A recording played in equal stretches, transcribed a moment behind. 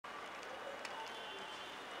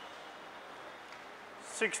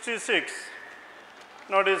66.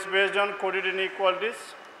 Now it is based on coded inequalities.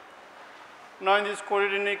 Now in these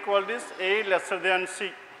coded inequalities, A lesser than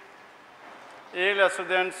C. A lesser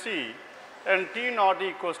than C and T not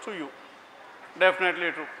equals to U.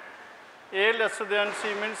 Definitely true. A lesser than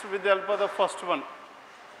C means with the help of the first one.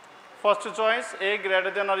 First choice, A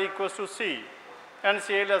greater than or equals to C, and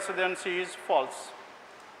A lesser than C is false.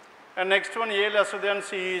 And next one, A lesser than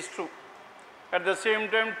C is true. At the same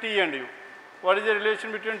time, T and U. What is the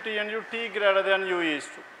relation between T and U? T greater than U is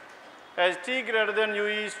true. As T greater than U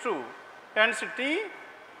is true, hence T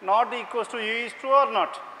not equals to U is true or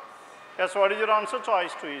not? Yes, what is your answer?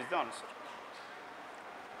 Choice 2 is the answer.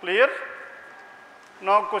 Clear?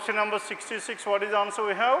 Now question number 66, what is the answer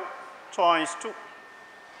we have? Choice 2.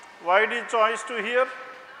 Why it is choice 2 here?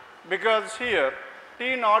 Because here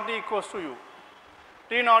T not equals to U.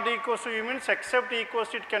 T not equals to U means except equals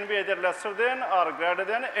to it can be either lesser than or greater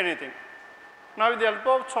than anything. Now with the help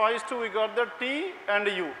of choice 2 we got the T and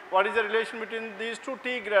U. What is the relation between these two?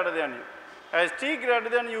 T greater than U. As T greater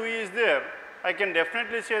than U is there, I can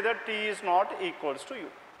definitely say that T is not equals to U.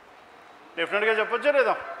 Definitely చెప్పొచ్చా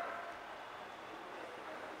లేదా?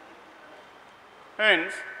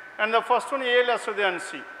 Hence, and the first one A lesser than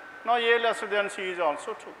C. Now A lesser than C is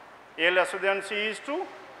also true. A lesser than C is true.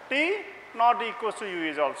 T not equals to U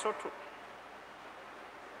is also true.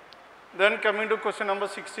 Then coming to question number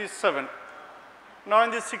 67. Now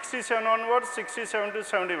in this 67 onwards, 67 to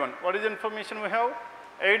 71. What is the information we have?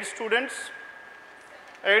 8 students,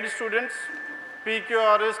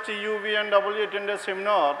 PQRS, TUV and W attended a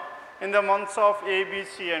seminar in the months of A, B,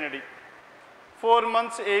 C and D. 4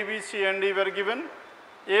 months A, B, C and D were given.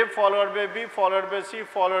 A followed by B, followed by C,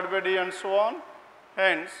 followed by D and so on.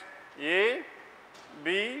 Hence, A,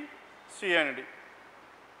 B, C and D.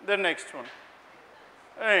 The next one.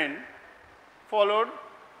 And followed,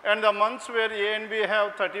 and the months where A and B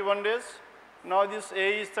have 31 days. Now this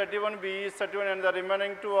A is 31, B is 31 and the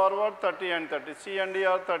remaining two are what? 30 and 30. C and D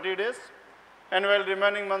are 30 days and while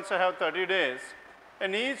remaining months have 30 days.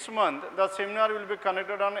 In each month, the seminar will be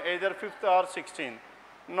conducted on either 5th or 16th.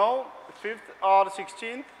 Now, 5th or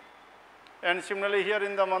 16th, and similarly here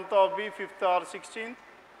in the month of B, 5th or 16th,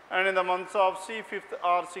 and in the month of C, 5th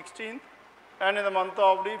or 16th, and in the month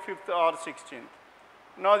of D, 5th or 16th.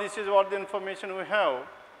 Now, this is what the information we have.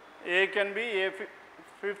 A can be A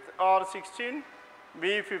 5th or 16th,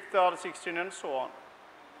 B 5th or 16th, and so on.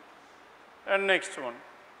 And next one.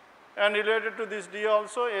 And related to this D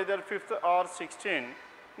also, either 5th or 16th.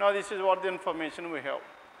 Now, this is what the information we have.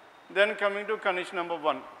 Then coming to condition number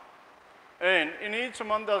 1. And in each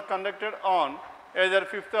month are conducted on either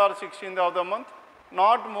 5th or 16th of the month,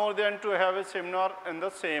 not more than to have a seminar in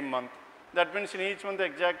the same month. That means in each month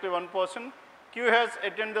exactly one person. Q has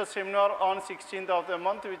attended the seminar on 16th of the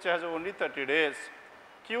month which has only 30 days.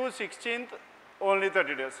 Q 16th only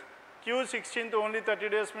 30 days. Q 16th only 30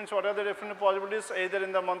 days means what are the different possibilities? Either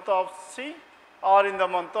in the month of C or in the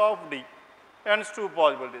month of D. Hence 2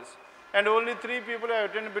 possibilities. And only 3 people have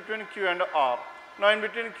attended between Q and R. Now in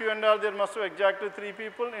between Q and R there must be exactly 3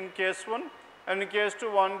 people in case 1, and in case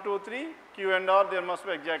 2, 1, 2, 3, Q and R there must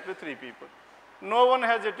be exactly 3 people. No one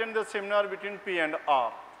has attended the seminar between P and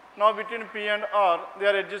R. Now between P and R they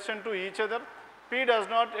are adjacent to each other. P does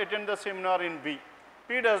not attend the seminar in B.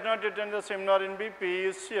 P does not attend the seminar in B. P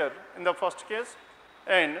is here in the first case,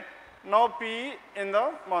 and now P in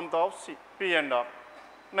the month of C, P and R.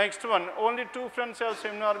 Next one, only 2 friends have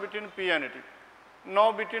seminar between P and T.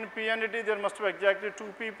 Now between P and T there must be exactly 2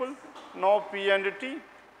 people. Now P and T.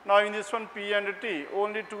 Now in this one P and T,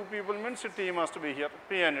 only 2 people means T must be here,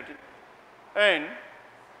 P and T. And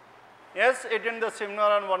S attend the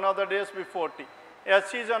seminar on one of the days before T.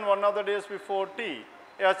 S is on one of the days before T.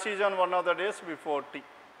 S is on one of the days before T.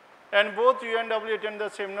 And both U and W attend the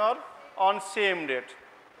seminar on same date.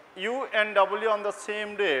 U and W on the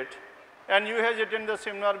same date, and U has attended the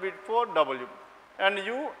seminar before W, and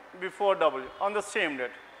U before W on the same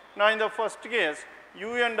date. Now in the first case,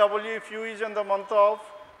 U and W, if U is in the month of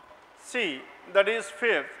C, that is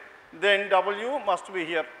 5th, then W must be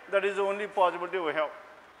here. That is the only possibility we have.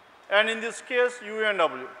 And in this case, U and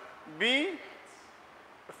W. B,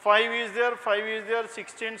 5 is there,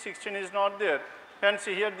 16, 16 is not there. Hence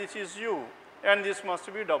here this is U and this must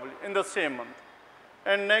be W in the same month.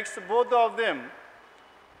 And next, both of them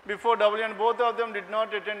before W, and both of them did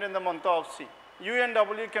not attend in the month of C. U and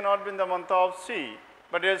W cannot be in the month of C,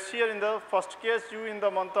 but as here in the first case, U in the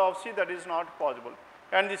month of C, that is not possible.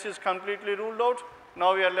 And this is completely ruled out.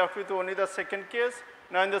 Now we are left with only the second case.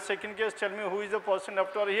 Now in the second case, tell me who is the person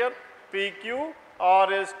left over here? P, Q,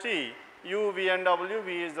 R, S, T, U, V and W,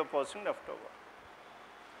 V is the person left over.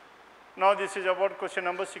 Now this is about question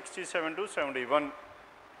number 67 to 71.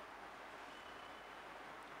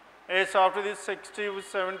 Yes, after this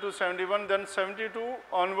 67 to 71, then 72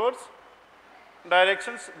 onwards,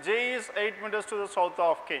 directions. J is 8 meters to the south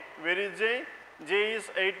of K. Where is J? J is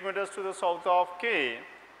 8 meters to the south of K,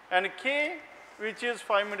 and K, which is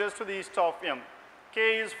 5 meters to the east of M.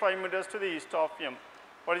 K is 5 meters to the east of M.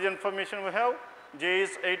 What is the information we have? J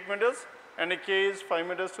is 8 meters and K is 5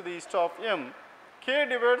 meters to the east of M. K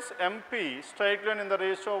divides MP straight line in the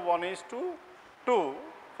ratio of 1:2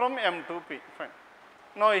 from M to P. Fine.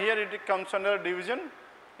 Now here it comes under division,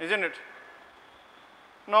 isn't it?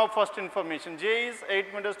 Now first information, J is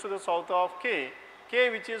 8 meters to the south of K, K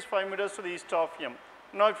which is 5 meters to the east of M.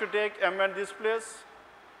 Now if you take M at this place,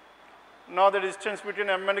 now the distance between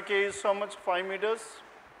M and K is how much? 5 meters.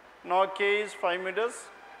 Now K is 5 meters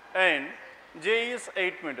and J is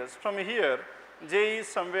 8 meters. From here, J is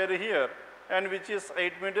somewhere here, and which is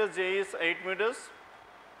 8 meters, J is 8 meters.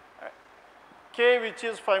 K which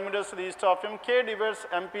is 5 meters to the east of M, K divides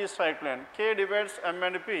MP straight line. K divides M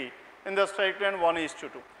and P in the straight line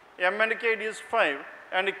 1:2. M and K it is 5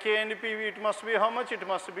 and K and P it must be how much? It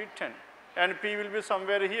must be 10 and P will be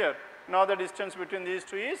somewhere here. Now the distance between these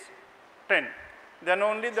two is 10. Then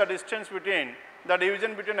only the distance between the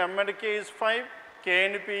division between M and K is 5, K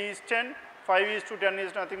and P is 10, 5:10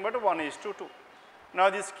 is nothing but 1:2. Now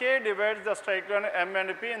this K divides the straight line M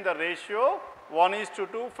and P in the ratio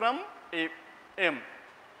 1:2 from M.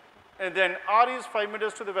 And then R is 5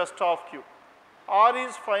 meters to the west of Q. R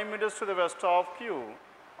is 5 meters to the west of Q.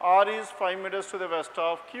 R is 5 meters to the west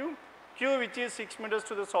of Q. Q which is 6 meters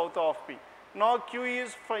to the south of P. Now Q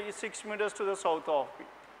is 6 meters to the south of P.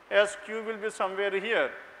 As Q will be somewhere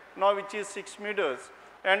here, now which is 6 meters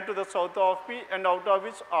and to the south of P, and out of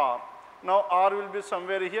which R. Now R will be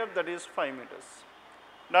somewhere here, that is 5 meters.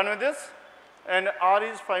 Done with this? And R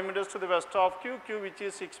is 5 meters to the west of Q, Q which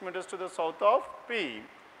is 6 meters to the south of P,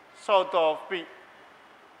 south of P.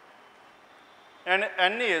 And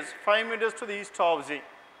N is 5 meters to the east of J.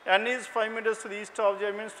 N is 5 meters to the east of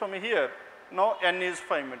J means from here, now N is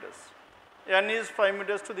 5 meters. N is 5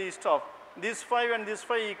 meters to the east of. This 5 and this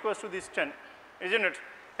 5 equals to this 10, isn't it?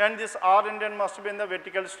 And this R and N must be in the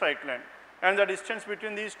vertical straight line. And the distance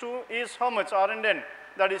between these two is how much? R and N.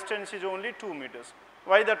 The distance is only 2 meters.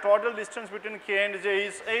 Why the total distance between K and J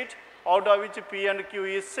is 8, out of which P and Q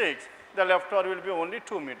is 6, the left R will be only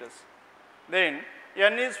 2 meters. Then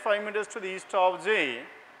N is 5 meters to the east of J,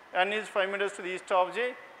 N is 5 meters to the east of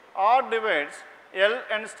J, R divides L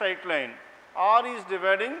and straight line. R is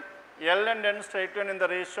dividing L and N straight line in the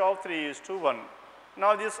ratio of 3:1.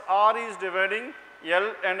 Now this R is dividing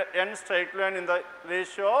L and N straight line in the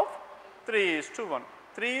ratio of 3:1.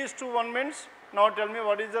 3:1 means, now tell me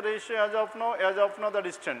what is the ratio as of now? As of now the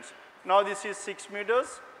distance. Now this is 6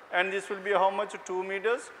 meters and this will be how much? 2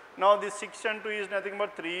 meters. Now this 6 and 2 is nothing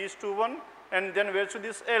but 3:1, and then where should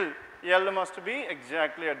this L? L must be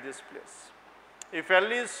exactly at this place. If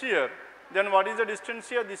L is here, then what is the distance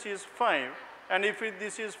here? This is 5, and if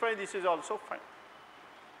this is 5, this is also 5.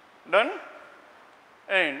 Done?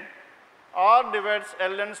 And R divides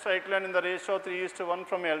L and straight line in the ratio 3:1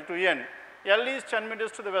 from L to N. L is 10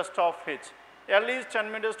 meters to the west of H. L is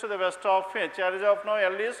 10 meters to the west of H. As of now,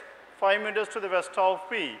 L is 5 meters to the west of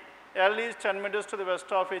P. L is 10 meters to the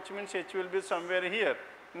west of H means H will be somewhere here.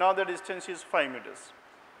 Now the distance is 5 meters.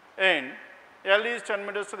 And L is 10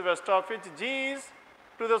 meters to the west of H. G is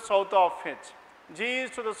to the south of H. G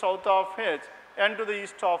is to the south of H and to the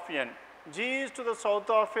east of N. G is to the south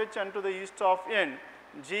of H and to the east of N.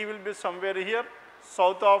 G will be somewhere here,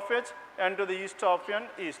 south of H, and to the east of N,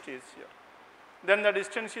 east is here. Then the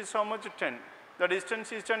distance is how much? 10. The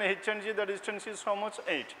distance is 10, H and G, the distance is how much?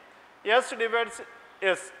 8. S divides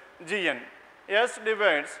S, Gn. S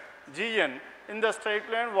divides Gn in the straight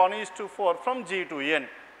line 1:4 from G to N.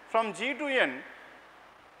 From G to N,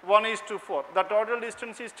 1:4. The total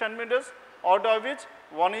distance is 10 meters, out of which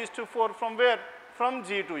 1:4 from where? From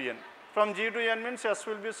G to N. From G to N means S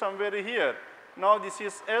will be somewhere here. Now this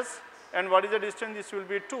is S, and what is the distance? This will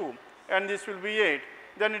be 2 and this will be 8.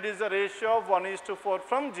 Then it is the ratio of 1:4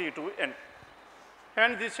 from G to N.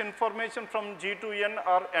 And this information from G to N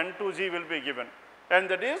or N to G will be given. And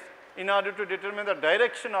that is in order to determine the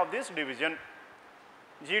direction of this division.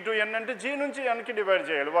 G to N and G nunchi N ki divide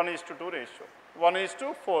cheyali 1:2 ratio,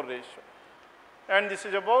 1:4 ratio. And this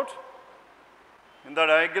is about in the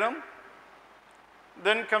diagram.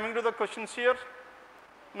 Then coming to the questions here.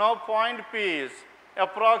 Now point P is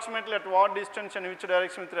approximately at what distance and which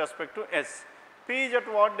direction with respect to S. P is at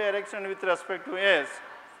what direction with respect to S?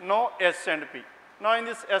 Now S and P. Now in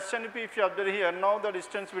this S and P, if you observe here, now the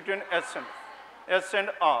distance between S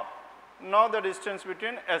and R. Now the distance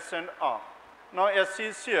between S and R. Now S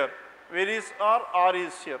is here. Where is R? R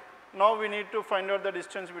is here. Now we need to find out the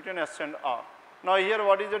distance between S and R. Now here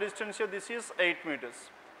what is the distance here? This is 8 meters.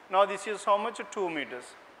 Now this is how much? 2 meters.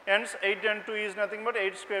 Hence 8 and 2 is nothing but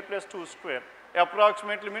 8 square plus 2 square.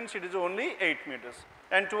 Approximately means it is only 8 meters.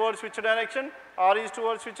 And towards which direction? R is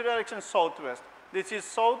towards which direction? Southwest. This is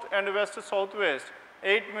south and west southwest.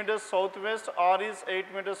 8 meters southwest. R is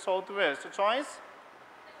 8 meters southwest. Choice?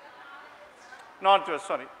 Northwest,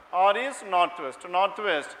 sorry. R is northwest.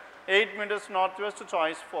 Northwest. 8 meters northwest.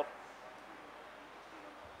 Choice 4.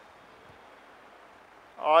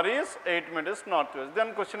 R is 8 meters northwest.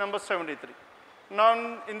 Then question number 73.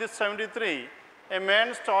 Now in this 73, a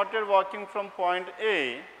man started walking from point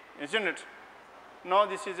A, isn't it? Now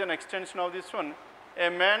this is an extension of this one. A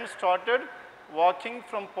man started walking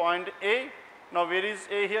from point A. Now where is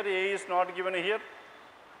A here? A is not given here.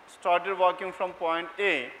 Started walking from point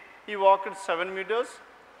A. He walked 7 meters.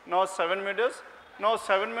 Now 7 meters. Now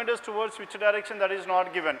 7 meters towards which direction? That is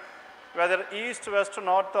not given. Whether east, west,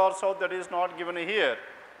 north or south, that is not given here.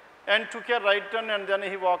 And took a right turn and then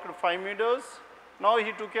he walked 5 meters. Now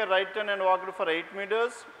he took a right turn and walked for 8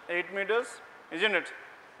 meters, isn't it?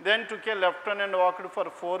 Then took a left turn and walked for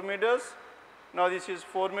 4 meters. Now this is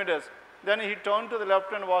 4 meters. Then he turned to the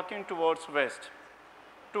left and walking towards west.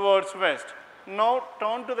 Now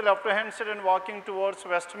turn to the left hand side and walking towards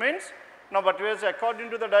west means, now but whereas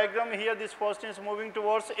according to the diagram here this person is moving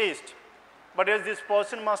towards east. But as this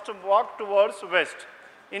person must walk towards west.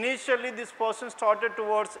 Initially this person started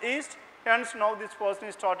towards east, hence now this person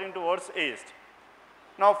is starting towards east.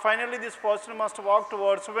 Now finally this person must walk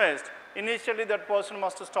towards west. Initially that person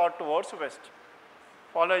must start towards west.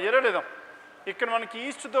 Follow here? ఇక్కడ మనకి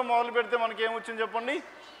ఈస్ట్తో మొదలు పెడితే మనకి ఏమొచ్చింది చెప్పండి,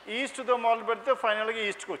 ఈస్ట్తో మొదలు పెడితే ఫైనల్గా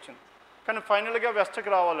ఈస్ట్కి వచ్చింది. కానీ ఫైనల్గా వెస్ట్కి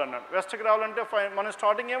రావాలన్నాడు. వెస్ట్కి రావాలంటే మన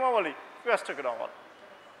స్టార్టింగ్ ఏమవ్వాలి? వెస్ట్కి రావాలి.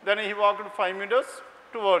 Then he walked 5 meters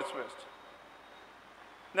towards west.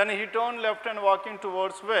 Then he turned left and walking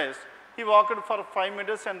towards west. He walked for 5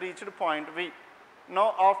 meters and reached point V. Now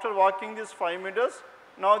after walking this 5 meters,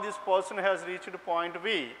 now this person has reached point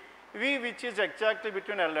V. V which is exactly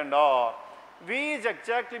between L and R. V is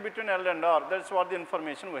exactly between L and R. That's what the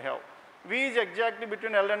information we have. V is exactly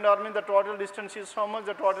between L and R means the total distance is how much?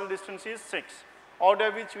 The total distance is 6. Out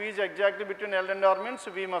of which V is exactly between L and R means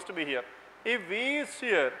V must be here. If V is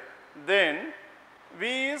here, then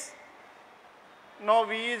V is, now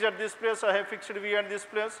V is at this place, I have fixed V at this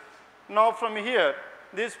place. Now from here,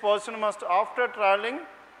 this person must, after traveling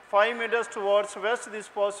 5 meters towards west, this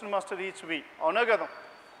person must reach V. Avuna kada?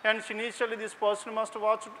 Hence initially this person must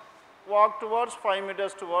walk towards 5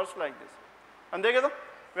 meters towards like this. Ante kada?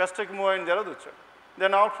 Westకి move అయిన తర్వాత వచ్చాడు.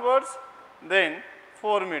 Then outwards, then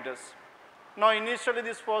 4 meters. Now initially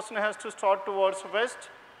this person has to start towards west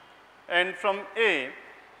and from A,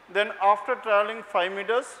 then after traveling 5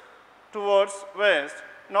 meters towards west,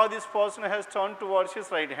 now this person has turned towards his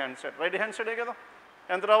right hand side. Right hand side kada?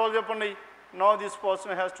 ఎంత రావాలి చెప్పండి? Now this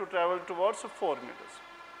person has to travel towards 4 meters.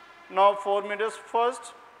 Now 4 meters first.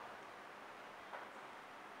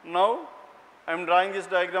 Now I am drawing this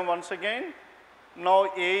diagram once again. Now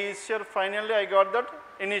A is here. Finally I got that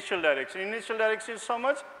initial direction. Initial direction is how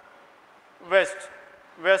much? West.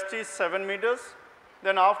 West is 7 meters.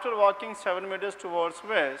 Then after walking 7 meters towards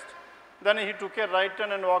west, then he took a right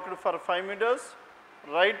turn and walked for 5 meters.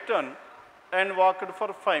 Right turn and walked for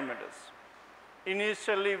 5 meters.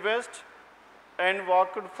 Initially west and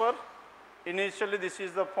walked for, initially this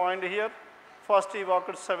is the point here. First he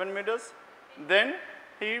walked 7 meters. Then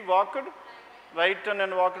he walked right turn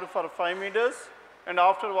and walked for 5 meters. And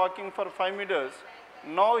after walking for 5 meters,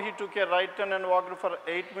 now he took a right turn and walked for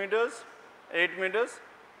 8 meters.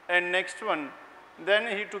 And next one, then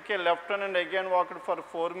he took a left turn and again walked for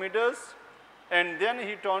 4 meters. And then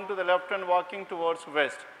he turned to the left and walking towards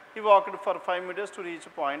west. He walked for 5 meters to reach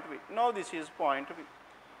point V. Now this is point V.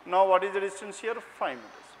 Now what is the distance here? 5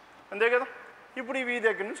 meters. Ante kada? Ippudu ee V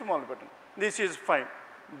daggara nunchi modalu pettanడి. This is 5.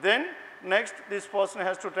 Then next this person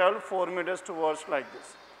has to travel 4 meters towards like this.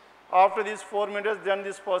 After these 4 meters, then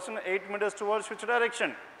this person 8 meters towards which direction?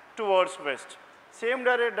 Towards west. Same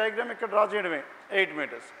diagram ikkada draw cheyadame. 8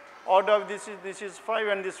 meters. Out of this is 5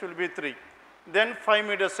 and this will be 3. Then 5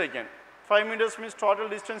 meters again. 5 meters means total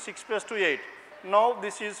distance 6 plus 2, 8. Now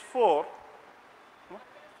this is 4.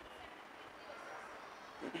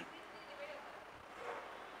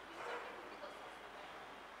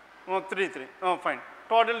 3. Oh, fine.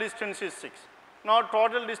 Total distance is 6. Now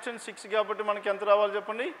total distance 6 కాబట్టి మనకి ఎంత రావాలి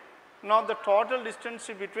చెప్పండి? Now the total distance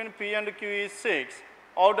between P and Q is 6,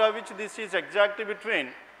 out of which this is exactly between,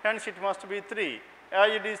 hence it must be 3. As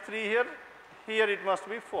it is 3 here, here it must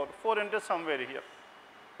be 4. 4 ante somewhere here.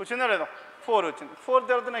 వచ్చిందా లేదా 4 వచ్చింది 4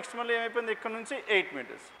 తర్వాత next మళ్ళీ ఏమైపోయింది ఇక్కడ నుంచి 8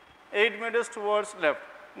 meters 8 meters towards left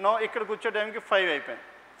no ఇక్కడికి వచ్చే టైంకి 5 అయిపోయింది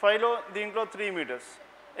 5లో దీంట్లో 3 meters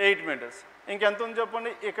 8 meters ఇంకెంత ఉంది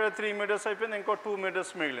చెప్పండి ఇక్కడ 3 meters అయిపోయింది ఇంకో 2 meters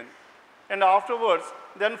మిగిలింది and afterwards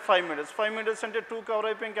then 5 meters 5 meters అంటే 2 కవర్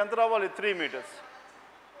అయిపోయి ఇంకెంత రావాలి 3 meters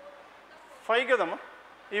 5 కదమ్మా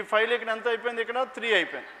ఈ 5లో ఇక్కడ ఎంత అయిపోయింది ఇక్కడ 3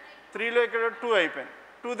 అయిపోయింది 3లో ఇక్కడ 2 అయిపోయింది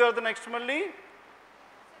 2 తర్వాత నెక్స్ట్ మళ్ళీ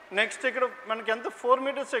నెక్స్ట్ ఇక్కడ మనకి ఎంత 4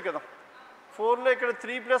 meters కదా 4లో ఇక్కడ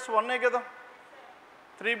 3 + 1 కదా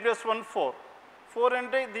 3 + 1 4 4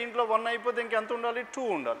 అంటే దీంట్లో 1 అయిపోతే ఇంకెంత ఉండాలి 2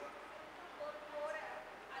 ఉండాలి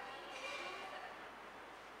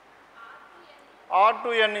R to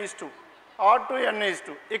N is 2 R to N is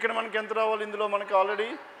 2 ఇక్కడ మనకి ఎంత రావాలి ఇందులో మనకి ఆల్రెడీ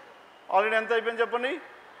ఎంత అయిపోయింది చెప్పండి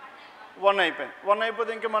 1 అయిపోయింది 1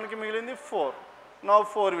 అయిపోతే ఇంకా మనకి మిగిలింది 4 now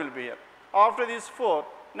 4 will be here after this 4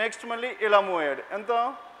 next మళ్ళీ ఇలా మూవ్ అయ్యాడు ఎంత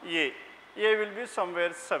A will be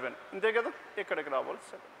somewhere 7 అంతే కదా ఇక్కడికి రావాలి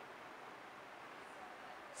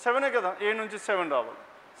 7 కదా A నుంచి 7 రావాలి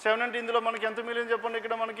 7 అంటే ఇందులో మనకి ఎంత మిగిలింది చెప్పండి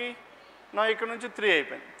ఇక్కడ మనకి నా ఇక్కడ నుంచి 3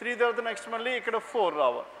 అయిపోయింది 3 తర్వాత నెక్స్ట్ మళ్ళీ ఇక్కడ 4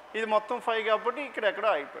 రావాలి ఇది మొత్తం 5 కాబట్టి ఇక్కడ ఎక్కడ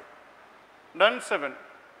అయిపోయింది done 7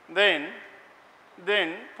 then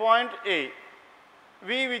point A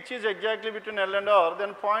V which is exactly between L and R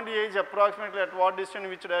then point A is approximately at what distance in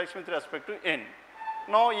which direction with respect to N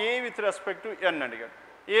now A with respect to N అడిగాడు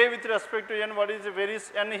A with respect to N what is where is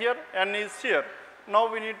N here N is here now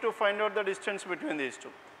we need to find out the distance between these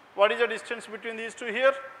two what is the distance between these two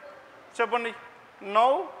here చెప్పండి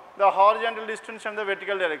now the horizontal distance and the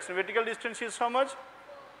vertical direction vertical distance is how much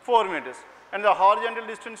 4 meters and the horizontal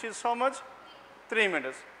distance is how much 3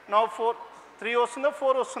 meters now 3 వస్తుందా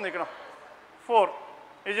 4 వస్తుంది ఇక్కడ 4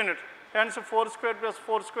 isn't it hence 4 square plus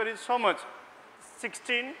 4 square is how much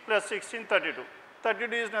 16 plus 16 32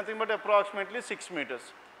 32 is nothing but approximately 6 meters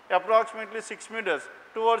approximately 6 meters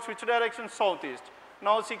towards which direction southeast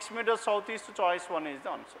now 6 meters southeast choice 1 is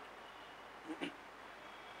the answer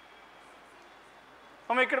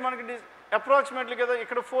ఇక్కడ మనకి approximately కదా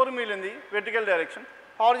ఇక్కడ 4 మిగిలింది vertical direction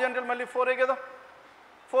horizontal మళ్ళీ 4 కదా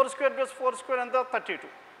 4 square plus 4 square ఎంత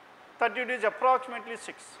 32 is approximately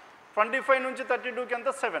 6 25 నుంచి 32కి ఎంత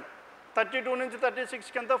 7 32 నుంచి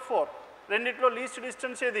 36కి ఎంత 4 రెండిట్లో లీస్ట్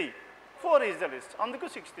డిస్టెన్స్ ఏది 4 is the least అందుకు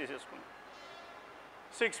 6 తీసేసుకున్నాం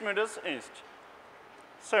 6 meters east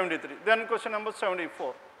 73 then question number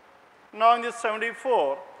 74 now in this 74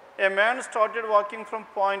 a man started walking from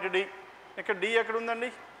point D ఇక్కడ D ఎక్కడ ఉందండి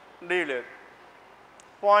D లేదు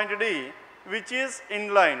point D which is in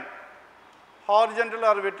line horizontal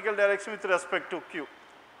or vertical direction with respect to Q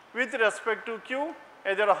with respect to Q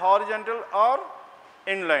either horizontal or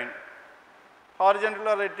inline horizontal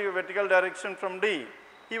or vertical direction from D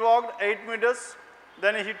he walked 8 meters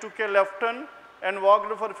then he took a left turn and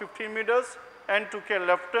walked for 15 meters and took a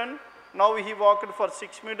left turn now he walked for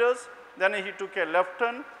 6 meters then he took a left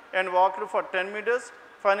turn and walked for 10 meters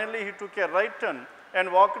finally he took a right turn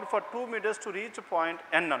and walked for 2 meters to reach point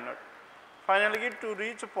N అన్నాడు finally to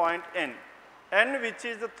reach point N which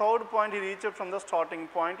is the third point he reached from the starting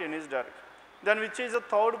point in his direction then which is the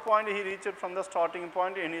third point he reached from the starting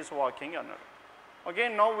point in his walking అన్నాడు okay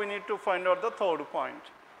now we need to find out the third point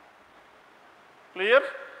clear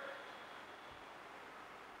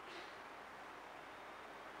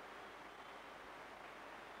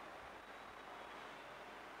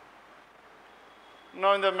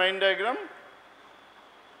now in the main diagram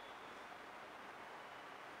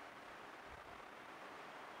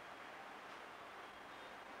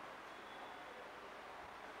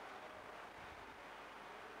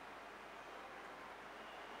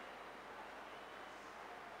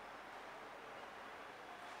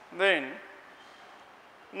then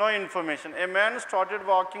no information a man started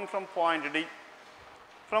walking from point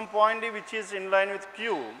D which is in line with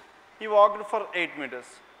Q he walked for 8 meters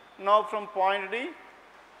now from point D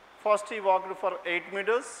first he walked for 8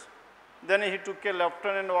 meters then he took a left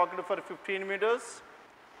turn and walked for 15 meters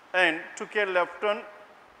and took a left turn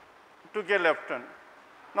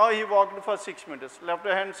now he walked for 6 meters left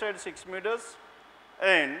hand side 6 meters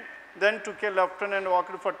and then took a left turn and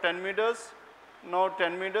walked for 10 meters now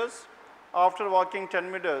 10 meters after walking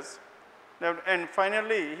 10 meters and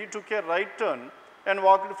finally he took a right turn and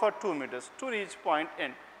walked for 2 meters to reach point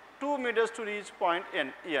N 2 meters to reach point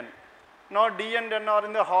N now D and N are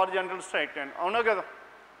in the horizontal straight line avuna kada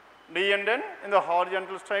D and N in the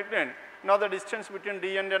horizontal straight line now the distance between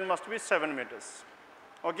D and N must be 7 meters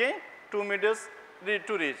okay 2 meters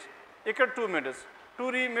to reach ఇక్కడ 2 meters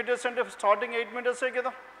 2 meters అంటే starting 8 meters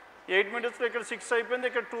కదా 8 meters లో ఇక్కడ 6 అయిపోయింది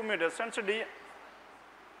ఇక్కడ 2 meters and D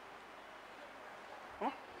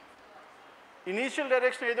initial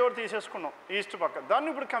direction ఏదో ఒకటి తీసేసుకున్నాం ఈస్ట్ పక్క, దాన్ని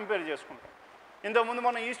ఇప్పుడు కంపేర్ చేసుకుంటాం. ఇంతకుముందు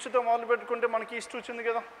మనం ఈస్ట్తో మొదలు పెట్టుకుంటే మనకి ఈస్ట్ వచ్చింది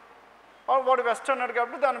కదా, వాడు వెస్ట్ అన్నాడు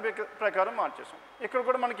కాబట్టి దాని ప్రకారం మార్చేసాం. ఇక్కడ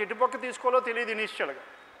కూడా మనకి ఎటు పక్క తీసుకోవాలో తెలియదు ఇనీషియల్గా,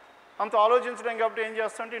 అంత ఆలోచించడం కాబట్టి ఏం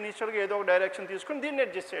చేస్తామంటే ఇనీషియల్గా ఏదో ఒక డైరెక్షన్ తీసుకుని దీన్ని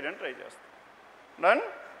అడ్జస్ట్ చేయడానికి ట్రై చేస్తాం. Done.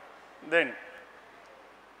 Then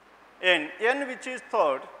n which is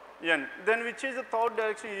third, then which is the third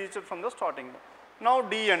direction is reached from the starting point. Now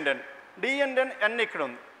d and n n ఇక్కడ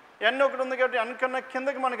ఉంది, n ఒకటి ఉంది కాబట్టి n కన్నా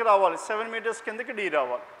కిందకి మనకి రావాలి, 7 meters కిందకి d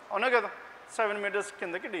రావాలి, అవునా కదా, 7 meters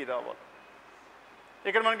కిందకి d రావాలి.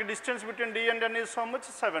 ఇక్కడ మనకి distance between d and n is so much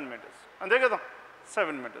 7 meters, అంతే కదా,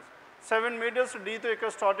 7 meters. 7 meters dతో ఇక్కడ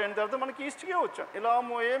స్టార్ట్ అయిన తర్వాత మనకి ఈస్ట్కే వచ్చాం, ఇలా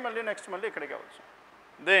మూవ్ అయ్యి మళ్ళీ నెక్స్ట్ మళ్ళీ ఇక్కడికే వచ్చాం.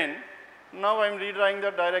 Then now I'm redrawing the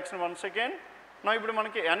direction once again. నా ఇప్పుడు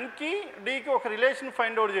మనకి ఎన్కి డీకి ఒక రిలేషన్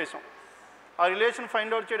ఫైండ్ అవుట్ చేసాం, ఆ రిలేషన్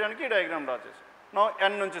ఫైండ్ అవుట్ చేయడానికి ఈ డయాగ్రామ్ డ్రా చేసాం. నా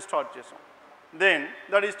ఎన్ నుంచి స్టార్ట్ చేసాం. Then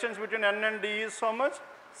the distance between N and D is so much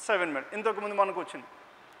 7 meters, ఇంతకుముందు మనకు వచ్చింది.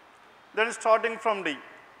 Then starting from D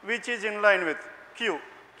which is in line with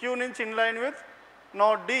you నుంచి ఇన్ లైన్ విత్, నా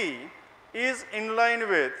D is in line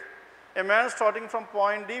with a man starting from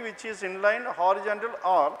point D which is in line horizontal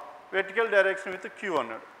or vertical direction with Q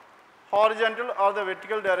అన్నాడు. Horizontal or the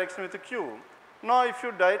vertical direction with Q. Now if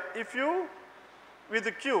you with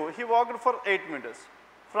Q he walked for 8 meters.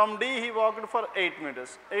 From D he walked for 8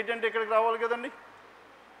 meters. 8 అంటే ఇక్కడికి రావాలి కదండి.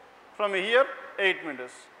 From here 8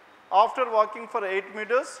 meters. After walking for 8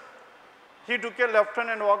 meters he took a left turn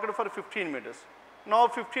and walked for 15 meters. Now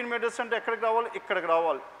 15 meters అంటే ఎక్కడికి రావాలి, ఇక్కడికి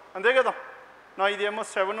రావాలి, అంతే కదా. నా ఇదేమో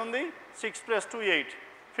 7 ఉంది, 6 + 2 8,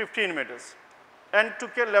 15 meters. And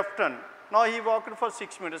took a left turn. Now he walked for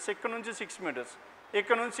 6 meters. ఇక్కడ నుంచి 6 meters.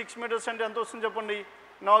 ఇక్కడ నుంచి 6 meters అంటే ఎంత వస్తుంది చెప్పండి.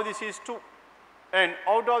 Now this is 2. And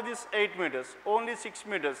out of this 8 meters, only 6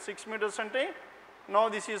 meters. 6 meters అంటే now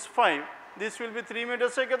this is 5. This will be 3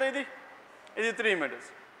 meters కదా ఇది. ఇది 3 meters.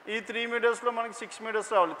 ఈ 3 metersలో మనకి 6 meters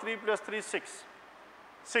రావాలి. 3 + 3 6.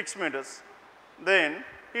 6 meters. Then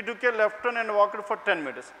he took a left turn and walked for 10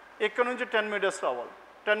 meters. ఇక్కడ నుంచి 10 meters రావాలి.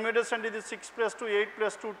 10 meters అంటే ఇది 6 + 2 8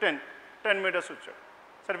 + 2 10. 10 meters వచ్చాడు.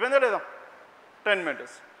 సరిపోయిందా లేదా, 10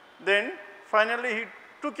 meters. Then finally he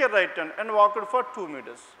took a right turn and walked for 2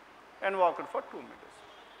 meters. Walked for 2 meters.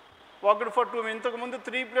 ఇంతకు ముందు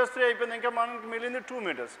 3 + 3 అయిపోయింది, ఇంకా మనకి మిగిలింది 2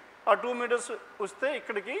 meters. ఆ 2 meters వస్తే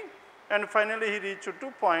ఇక్కడికి, and finally he reached to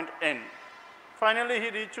point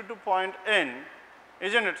N.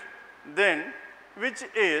 Isn't it? Then which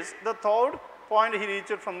is the third point he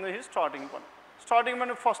reached from his starting point. Starting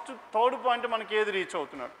point first third point మనకి ఏది రీచ్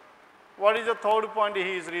అవుతున్నాడు. What is the third point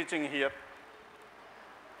he is reaching here?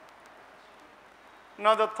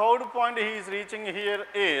 Now the third point he is reaching here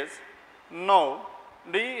is now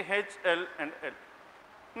D, H, L and L.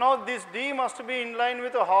 Now this D must be in line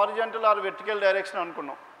with a horizontal or vertical direction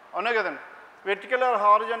అనుకున్నాం, అవునా కదండి. Vertical are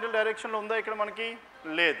horizontal డైరెక్షన్లో ఉందా, ఇక్కడ మనకి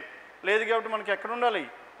లేదు కాబట్టి మనకి ఎక్కడ ఉండాలి.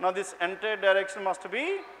 Now this entire direction must be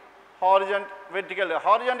vertical.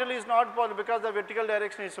 Horizontal is not possible because the vertical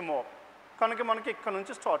direction is more. కనుక మనకి ఇక్కడ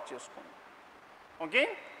నుంచి స్టార్ట్ చేసుకోండి. Okay.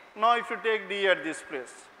 Now if you take D at this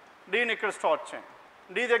place, Dని ఇక్కడ స్టార్ట్ చేయండి.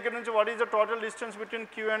 D దగ్గర నుంచి what is the total distance between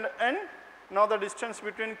Q and N? Now the distance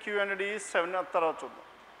between Q and D is 7. తర్వాత చూద్దాం.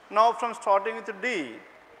 Now from starting with D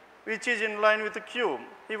which is in line with Q,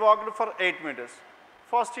 he walked for 8 meters.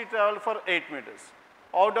 First he traveled for 8 meters.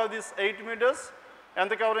 Out of this 8 meters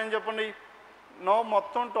ఎంత cover అయింది చెప్పండి. Now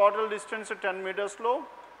మొత్తం total distance 10 metersలో,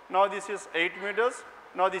 now this is 8 meters,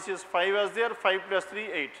 now this is 5 as there, 5 + 3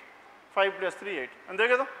 8, 5 + 3 8, అంతే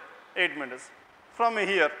కదా, 8 meters. From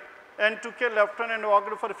here and took a left turn and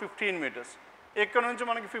walked for 15 meters. ఇక్కడ నుంచి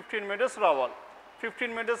మనకి 15 meters రావాలి.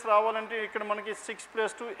 15 meters రావాలంటే ఇక్కడ మనకి 6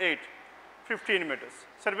 + 2 8, 15 meters.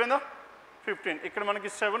 సరిపోయిందా. 15 ఇక్కడ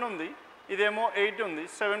మనకి 7 ఉంది, ఇదేమో 8 ఉంది,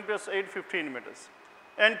 7 + 8 15 meters.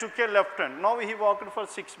 And took a left turn. Now he walked for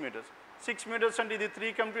 6 meters. 6 meters అంటే ఇది 3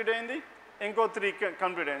 కంప్లీట్ అయింది, ఇంకో 3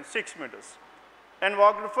 కంప్లీట్ అయింది, 6 meters. And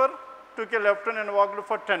took a left turn and walked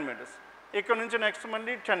for 10 meters. ఇక్కడ నుంచి నెక్స్ట్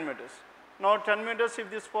మళ్ళీ 10 meters. Now 10 meters if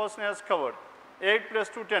this person has covered, 8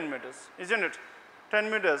 + 2 10 meters, isn't it? 10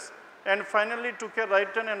 meters. And finally took a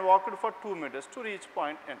right turn and walked for 2 meters to reach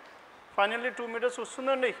point N. Finally 2 meters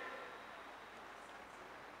వస్తుందండి.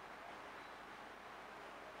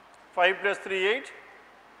 5 + 3 8.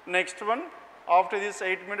 Next one, after this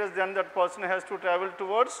 8 meters, then that person has to travel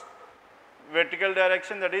towards vertical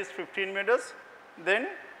direction, that is 15 meters. Then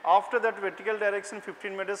after that vertical direction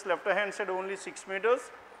 15 meters, left hand side only 6 meters,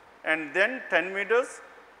 and then 10 meters,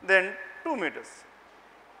 then 2 meters.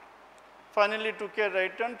 Finally took a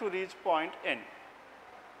right turn to reach point N.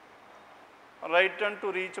 Right turn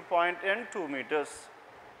to reach point N 2 meters.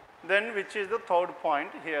 Then which is the third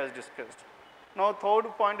point he has discussed. Now third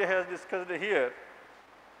point he has discussed here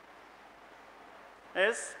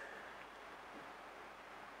is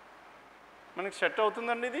మనకి set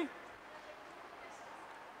అవుతుందండి ఇది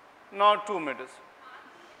not 2 meters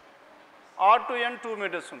R to N 2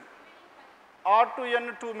 meters ఉంది R to N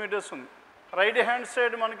 2 meters ఉంది right hand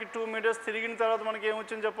side మనకి 2 meters తిరిగిన తర్వాత మనకి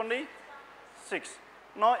ఏమొచ్చింది చెప్పండి 6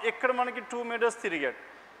 నా ఇక్కడ మనకి 2 meters తిరిగాడు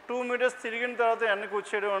 2 meters తిరిగిన తర్వాత ఎన్కి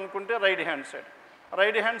వచ్చాడు అనుకుంటే రైట్ హ్యాండ్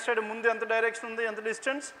సైడ్ ముందు ఎంత డైరెక్షన్ ఉంది ఎంత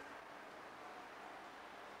distance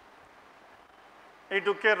he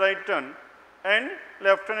took a right turn and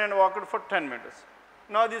left turn and walked for 10 meters.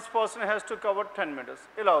 Now this person has to cover 10 meters.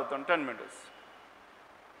 ఇలా అవుతాం 10 meters.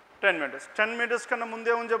 10 meters కన్నా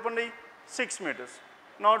ముందే ఉంది చెప్పండి 6 meters.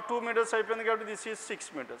 Now 2 meters అయిపోయింది కాబట్టి this is 6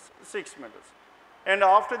 meters. And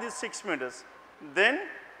after this 6 meters, then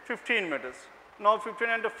 15 meters. Now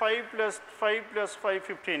 15 and 5 plus 5,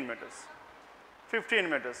 15 meters. 15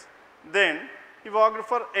 meters. Then he walked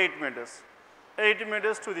for 8 meters. 8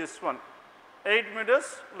 meters to this one. 8 meters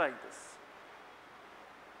like this.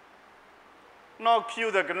 Now Q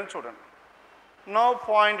దగ్గర నుంచి చూడండి Now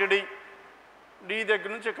point D దగ్గర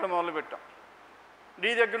నుంచి ఇక్కడ మొదలు పెట్టాం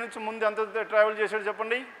D దగ్గర నుంచి ముందు ఎంత ట్రావెల్ చేశాడు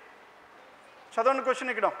చెప్పండి చదవండి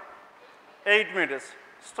క్వశ్చన్ ఇక్కడ 8 meters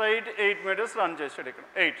straight 8 meters రన్ చేశాడు ఇక్కడ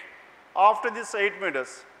 8 after this 8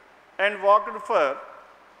 meters and walked for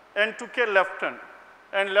and took a left turn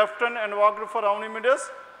and walked for how many meters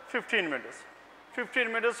 15 meters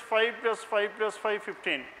 15 meters 5 plus 5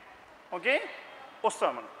 15 okay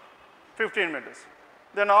వస్తామని 15 meters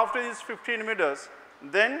then after this 15 meters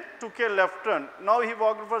then took a left turn now he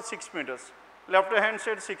walked for 6 meters left hand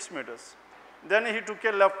side 6 meters then he took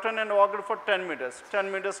a left turn and walked for 10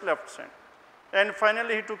 meters left side and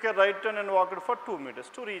finally he took a right turn and walked for 2 meters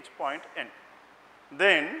to reach point N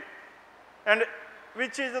then and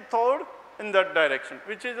which is the third in that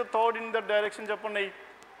direction చెప్పండి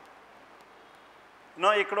నా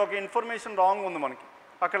ఇక్కడ ఒక information wrong ఉంది మనకి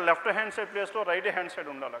అక్కడ left hand side ప్లేస్లో right hand side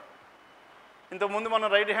ఉండాలి ఇంతకుముందు మనం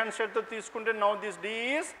రైట్ హ్యాండ్ సైడ్తో తీసుకుంటే now this D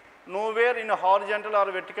is nowhere in horizontal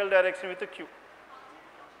are vertical direction with Q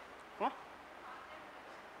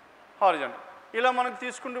horizontal ఇలా మనకు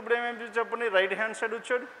తీసుకుంటే ఇప్పుడు ఏమేమి చెప్పండి రైట్ హ్యాండ్ సైడ్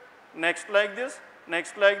వచ్చాడు next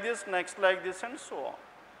like this and so on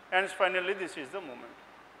and finally this is the moment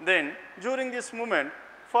then during this moment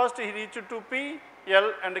first he reach to P L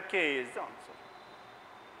and K is the answer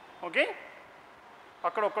okay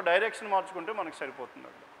అక్కడ ఒక direction మార్చుకుంటే మనకు సరిపోతుంది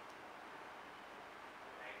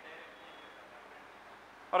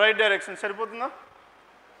right direction సరిపోతుందా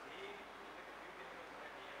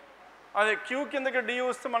అదే queue కిందకి D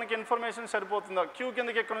వస్తే మనకి ఇన్ఫర్మేషన్ సరిపోతుందా క్యూ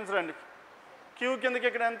కిందకి ఎక్కడి నుంచి రండి క్యూ కిందకి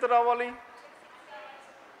ఇక్కడ ఎంత రావాలి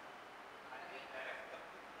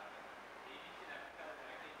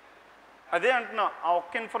అదే అంటున్నా ఆ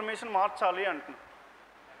ఒక్క ఇన్ఫర్మేషన్ మార్చాలి అంటున్నా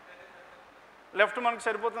లెఫ్ట్ మనకు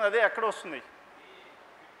సరిపోతుంది అదే ఎక్కడ వస్తుంది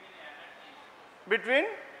between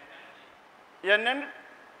N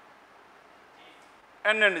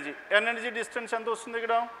and G distance ఎంత వస్తుంది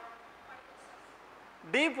ఇక్కడ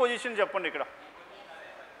D పొజిషన్ చెప్పండి ఇక్కడ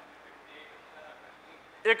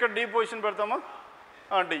D పొజిషన్ పెడతామా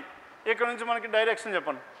D ఇక్కడ నుంచి మనకి డైరెక్షన్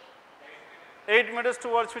చెప్పండి 8 meters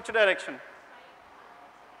towards which direction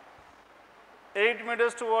 8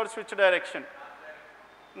 meters towards which direction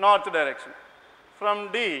north direction from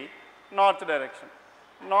D north direction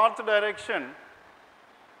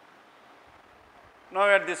now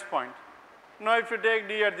at this point now if you take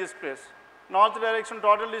D at this place north direction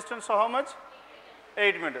total distance so how much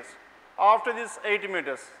 8 meters after this 8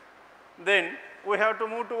 meters then we have to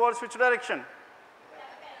move towards which direction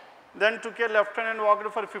then took a left turn and walked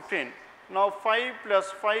for 15 now 5 plus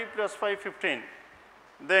 15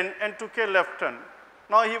 then and took a left turn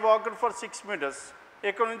now he walked for 6 meters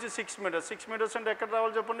ఇక్కడ నుంచి 6 meters అంటే ఎక్కడ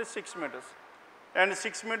రావాలి చెప్పండి 6 meters and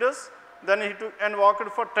 6 meters then he took and walked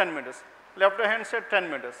for 10 meters left hand side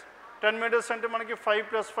 10 meters అంటే మనకి 5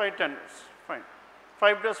 plus 5 10 fine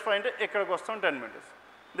 5 plus 5 అంటే ఎక్కడికి వస్తాం 10 meters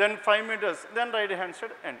then 5 meters then right hand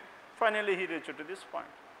side end finally he reached to this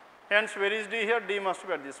point hence where is D here D must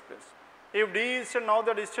be at this place if D is now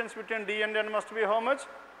the distance between D and N must be how much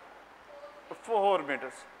 4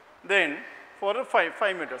 meters then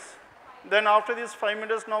 5 meters then after this 5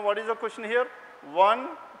 meters now what is the question here 1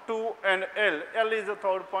 2 and L is the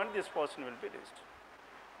third point this person will be reached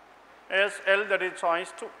as L that is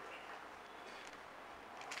choice 2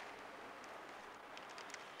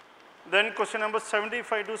 then question number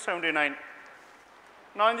 75 to 79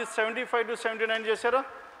 now in this 75 to 79 chesara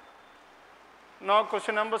now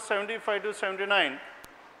question number 75 to 79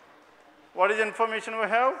 what is the information we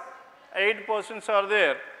have 8 persons are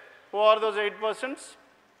there who are those 8 persons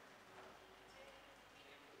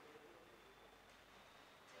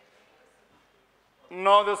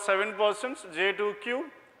Now the 7 persons J to Q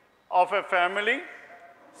of a family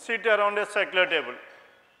sit around a circular table.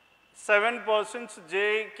 7 persons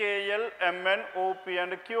J, K, L, M, N, O, P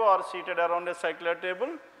and Q are seated around a circular table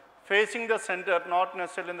facing the center, not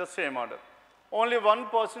necessarily in the same order. Only one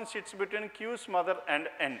person sits between Q's mother and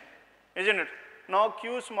N, isn't it? Now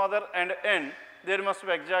Q's mother and N, there must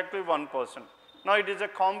be exactly one person. Now it is a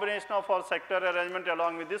combination of our sector arrangement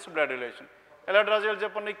along with this blood relation.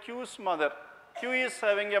 Q's mother, Q is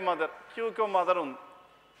having a mother, Q ko mother un.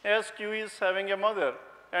 Yes, Q is having a mother.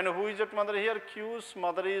 And who is that mother here? Q's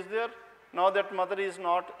mother is there. Now that mother is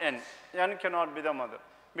not N. N cannot be the mother.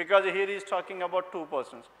 Because here he is talking about two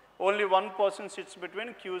persons. Only one person sits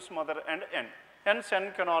between Q's mother and N. Hence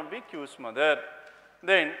N cannot be Q's mother.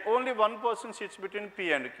 Then only one person sits between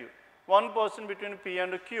P and Q. One person between P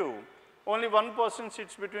and Q. Only one person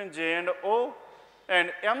sits between J and O.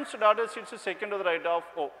 And M's daughter sits second to the right of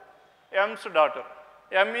O. M's daughter.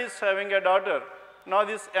 M is having a daughter. Now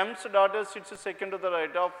this M's daughter sits second to the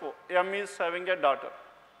right of O. M is having a daughter.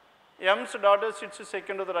 M's daughter sits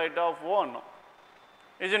second to the right of O now.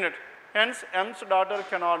 Isn't it? Hence M's daughter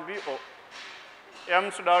cannot be O.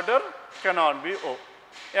 M's daughter cannot be O.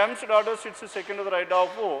 M's daughter sits second to the right of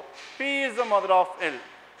O. P is the mother of L.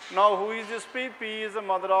 Now who is this P? P is the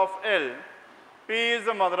mother of L. P is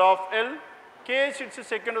the mother of L. K sits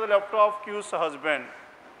second to the left of Q's husband.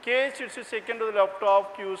 K sits second to the left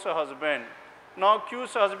of Q's husband. Now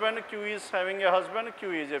Q's husband, Q is having a husband,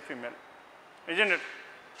 Q is a female. Isn't it?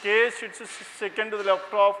 K sits second to the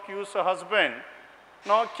left of Q's husband.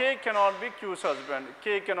 Now K cannot be Q's husband.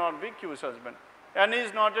 K cannot be Q's husband. N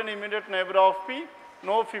is not an immediate neighbor of P,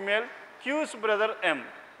 no female. Q's brother M.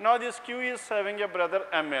 Now this Q is having a brother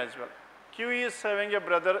M as well. Q is having a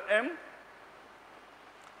brother M.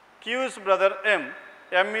 Q's brother M.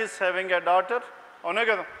 M is having a daughter.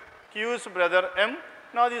 Q's brother M.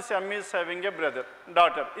 Now this M is having a brother,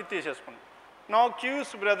 daughter. Now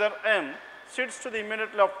Q's brother M sits to the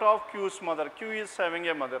immediate left of Q's mother. Q is having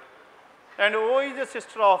a mother. And O is the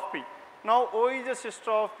sister of P. Now O is the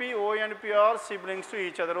sister of P. O and P are siblings to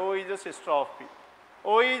each other. O is the sister of P.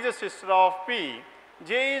 O is the sister of P.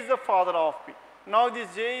 J is the father of P. Now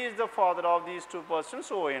this J is the father of these two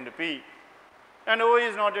persons, O and P. And O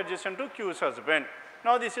is not adjacent to Q's husband.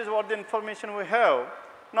 Now this is what the information we have.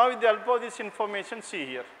 Now with the help of this information, see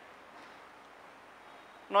here.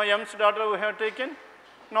 Now M's daughter we have taken.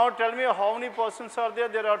 Now tell me how many persons are there?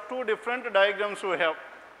 There are two different diagrams we have.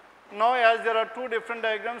 Now as there are two different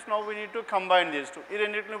diagrams, now we need to combine these two.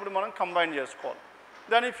 Combine this call.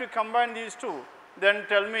 Then if you combine these two, then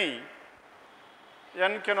tell me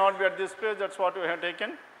N cannot be at this place, that's what we have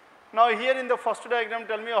taken. Now here in the first diagram,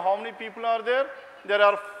 tell me how many people are there? There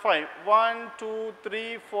are 5. 1, 2,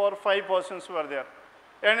 3, 4, 5 persons were there.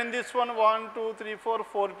 And in this one, 1, 2, 3, 4,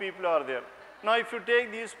 4 people are there. Now if you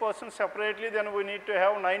take these persons separately, then we need to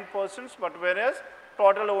have 9 persons, but whereas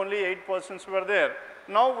total only 8 persons were there.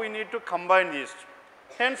 Now we need to combine these.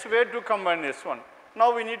 Hence where to combine this one?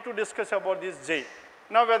 Now we need to discuss about this J.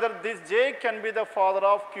 Now whether this J can be the father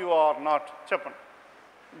of Q or not. Chappan.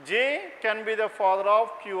 J can be the father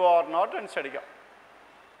of Q or not and study.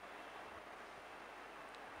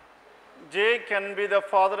 J can be the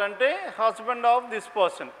father ante husband of this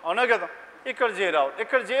person. Avuna kada? Ikkada J ravu.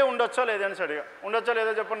 Ikkada J undacha leda ani study. Undacha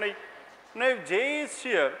leda cheppandi. Now if J is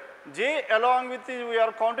here, J along with this, we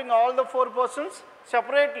are counting all the 4 persons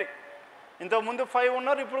separately. Inta mundu 5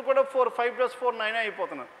 unnaru, ippudu kuda 4, 5 plus 4, 9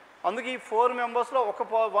 అయిపోతున్నారు. అందుకే ఈ 4 members లో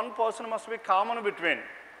one person must be common between.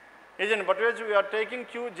 Isn't it? But which we are taking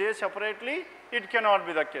Q, J separately, it cannot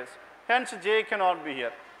be the case. Hence J cannot be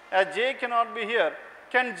here. As J cannot be here,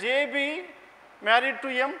 can J be married to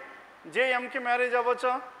M? J M ki marriage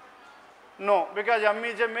avacha? No, because M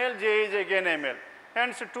is a male, J is again a male.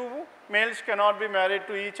 Hence 2 males cannot be married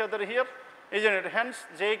to each other here, isn't it? Hence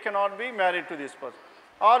J cannot be married to this person.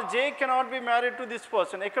 Or J cannot be married to this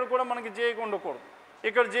person. Ikkada kuda manaki J undakodu.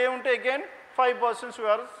 Ikkada J unte again 5 persons we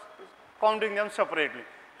are counting them separately.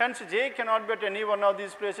 Hence J cannot be at any one of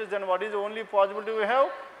these places. Then what is the only possibility we have?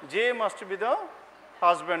 J must be the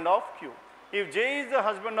husband of Q. If J is the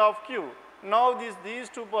husband of Q, now these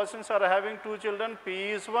 2 persons are having 2 children. P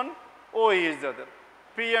is one, O is the other.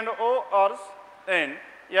 P and O are N.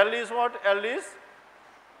 L is what? L is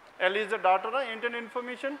the daughter of intended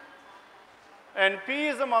information. And P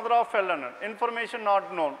is the mother of L and N. Information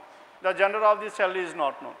not known. The gender of this L is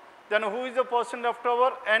not known. Then who is the person left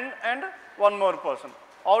over? N and one more person.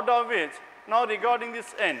 Out of which, now regarding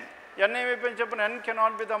this N, N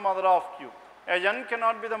cannot be the mother of Q. As N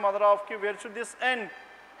cannot be the mother of Q, where should this N?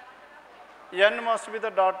 N must be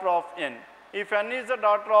the daughter of N. If N is the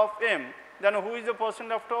daughter of M, Then who is the person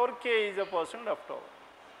left over? K is the person left over.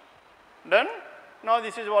 Done? Now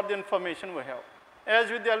this is what the information we have.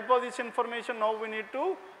 As with the help of this information, now we need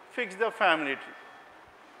to fix the family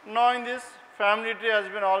tree. Now in this family tree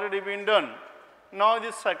has been already been done. Now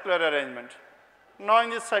this circular arrangement. Now in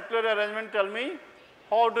this circular arrangement, tell me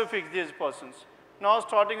how to fix these persons. Now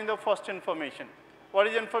starting in the first information. What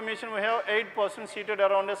is the information? We have 8 persons seated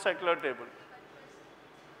around a circular table.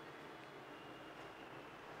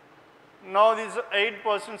 Now these 8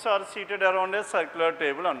 persons are seated around a circular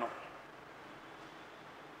table or no?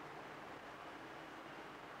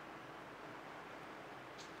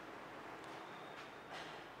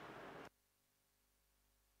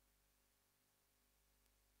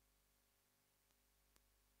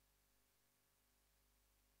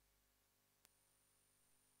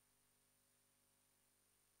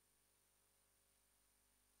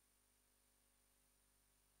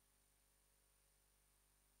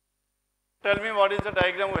 Tell me what is the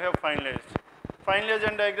diagram we have finalized.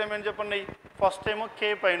 Finalization diagram and Japan first time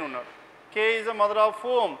K pain. K is the mother of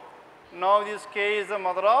whom? Now this K is the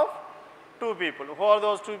mother of 2 people. Who are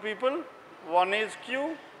those 2 people? One is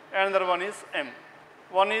Q, another one is M.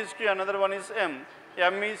 One is Q, another one is M.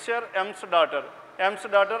 M is here M's daughter. M's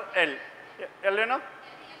daughter L. L is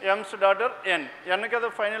M's daughter N. N is the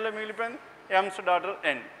final pen. M's daughter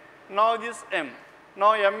N. Now this M.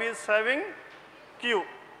 Now M is having Q.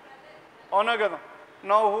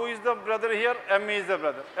 Now who is the brother here? M is the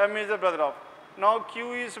brother. M is the brother of. Now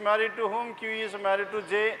Q is married to whom? Q is married to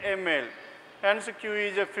J, a male. Hence Q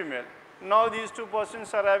is a female. Now these 2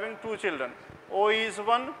 persons are having 2 children. O is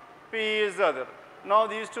one, P is the other. Now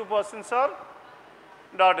these 2 persons are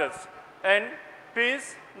daughters. And P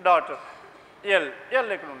is daughter. L.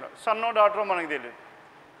 Son or daughter manaki teliyadu.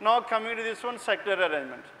 Now coming to this one, circular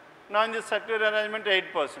arrangement. Now in this circular arrangement,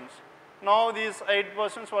 8 persons. Now these 8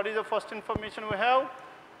 persons, what is the first information we have?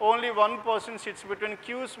 Only one person sits between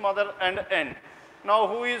Q's mother and N. Now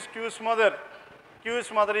who is Q's mother?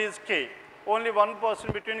 Q's mother is K. Only one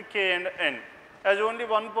person between K and N. As only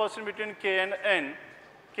one person between K and N,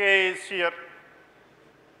 K is here.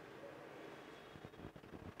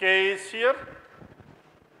 K is here.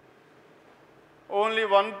 Only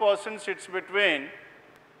one person sits between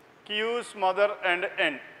Q's mother and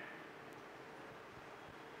N.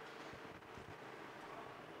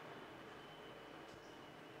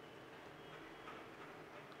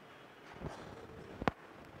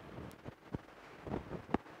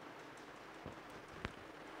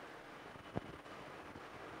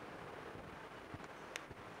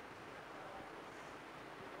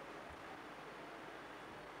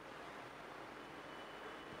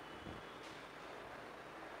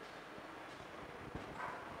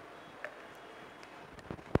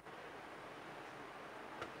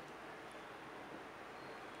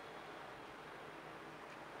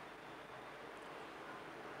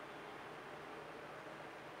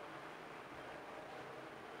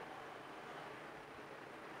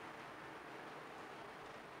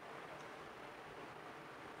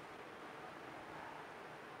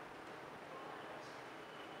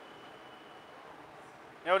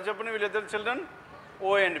 Ever cheppandi వీళ్ళిద్దరు children?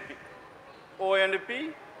 O and P. O and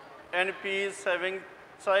P. And P is having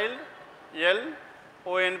child L.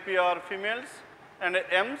 O and P are females. And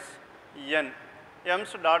M's N.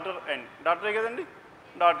 M's daughter N. Daughter kadandi?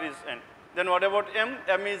 Daughter is N. Then what about M?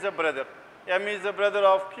 M is a brother. M is the brother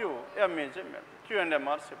of Q. M is a male. Q and M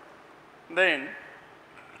are separate. Then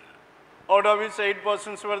out of which 8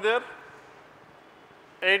 persons were there?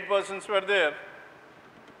 8 persons were there.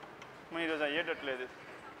 ఈరోజు అయ్యేటట్లేదు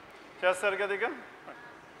చేస్తారు కదా ఇక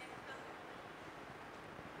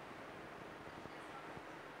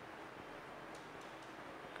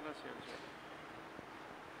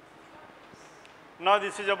Now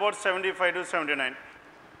this is about 75 to 79.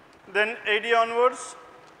 Then 80 onwards.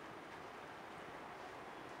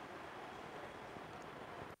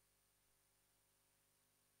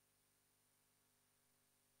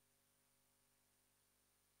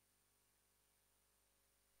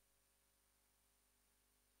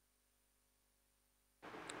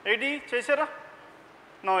 Chesara?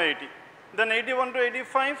 Now 80. Then 81 to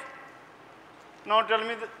 85. Now tell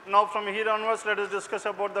me, now from here onwards, let us discuss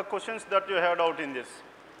about the questions that you have doubt in this.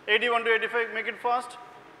 81 to 85, make it fast.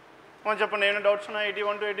 Once upon any doubts on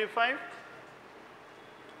 81 to 85.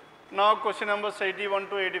 Now question numbers 81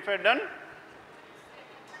 to 85 done.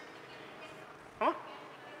 Huh?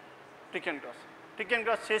 Tick and cross. Tick and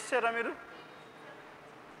cross chesara miru.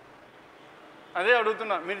 Ade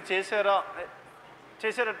adugutunna meer chesara.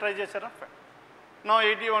 Chesara try chesara. Now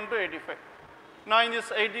 81 to 85. Now in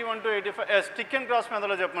this 81 to 85, yes, tick and cross method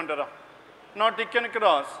lo cheppamantara. Now tick and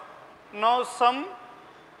cross. Now some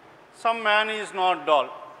man is not dull.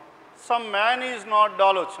 Some man is not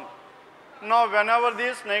dull. Now whenever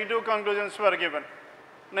these negative conclusions were given,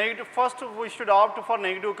 first we should opt for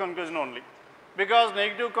negative conclusion only, because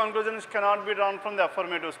negative conclusions cannot be drawn from the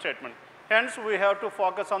affirmative statement. Hence we have to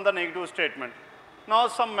focus on the negative statement. Now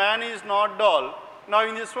some man is not dull. Now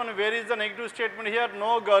in this one, where is the negative statement here?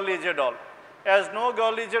 No girl is a doll. As no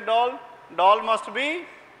girl is a doll, doll must be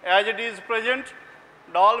as it is present.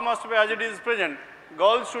 Doll must be as it is present.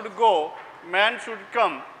 Girl should go, man should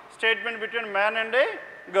come. Statement between man and a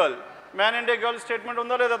girl. Man and a girl statement on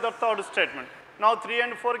the third statement. Now 3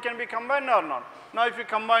 and 4 can be combined or not? Now if you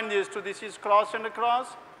combine these two, this is cross and cross,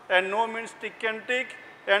 and no means tick and tick,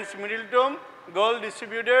 and middle term, girl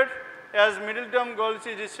distributed. As middle term, girl is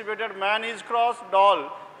distributed, man is cross,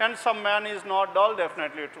 doll, and some man is not doll,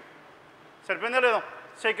 definitely true.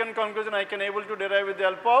 Second conclusion I can able to derive with the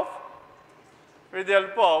help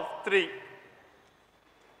of 3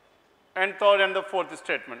 and third and the fourth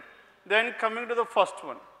statement. Then coming to the first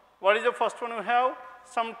one. What is the first one we have?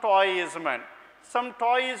 Some toy is man. Some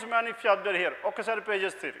toy is man, if you observe here. Okay, sir,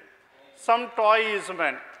 pages 3. Some toy is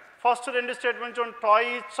man. First two statements on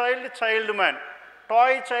toy is child, child man.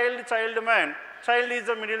 Toy, child, child man. Child is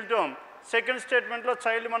the middle term. Second statement lo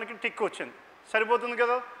child manaki tick ochindi. Saripotundi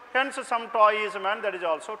kada? Hence some toy is man, that is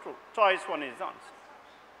also true. Choice 1 is the answer.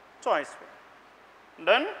 Choice 1.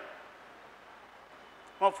 Done?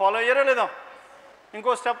 Follow here leda?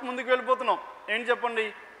 Inko step munduku vellipotunnam. Em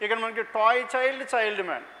cheppandi? Ikkada manaki toy child, child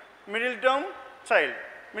man. Middle term child.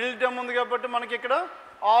 Middle term undi kabatti manaki ikkada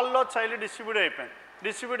all lo child distribute ayipindi.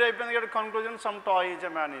 Distribute ayipindi kada conclusion some toy is a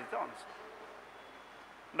man is the answer.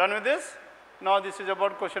 Done with this? Now this is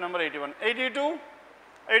about question number 81. 82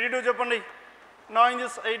 cheppandi. Now in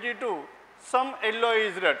this 82, some yellow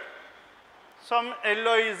is red. Some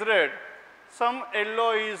yellow is red. Some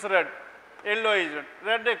yellow is red. Yellow is red.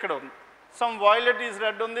 Red ekkada undi. Some violet is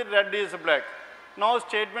red undi, red is black. Now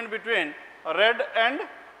statement between red and,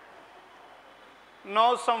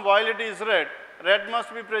 now some violet is red. Red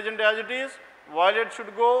must be present as it is. Violet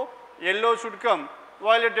should go, yellow should come.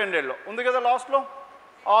 Violet and yellow. Undi kada last lo?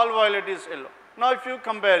 All violet is yellow. Now if you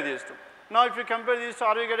compare these two. Now if you compare these two,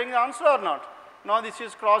 are we getting the answer or not? Now this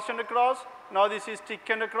is cross and cross. Now this is tick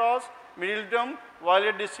and cross. Middle term,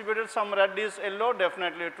 violet distributed, some red is yellow,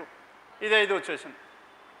 definitely true. This is the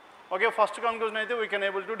okay, first conclusion we can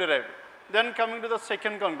able to derive. Then coming to the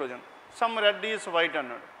second conclusion. Some red is white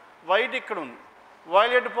another. White ikkada undi.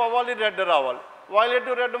 Violet povali, red ravali. Violet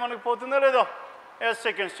to red manaki potunda ledo? As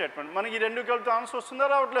second statement. Manaki rendu kalite answer vastunda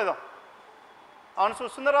ravatledo? Answer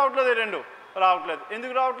vastunda ravatledo rendu? Ravatledo.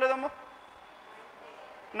 Enduku ravatledamma?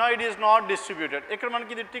 Now it is not distributed. Ikkada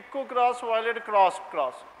manaki idi tick cross, violet cross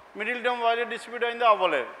cross. Middle term violet distributed ayindi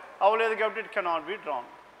avvaledu. Avvaledu kabatti it cannot be drawn.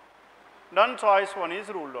 Done. Choice 1 is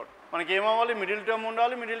ruled out. మనకి ఏమవ్వాలి? Middle term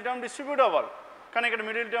ఉండాలి, middle term distribute అవ్వాలి. కానీ ఇక్కడ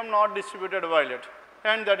middle term not distributed violet,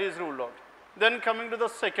 and that is ruled out. Then coming to the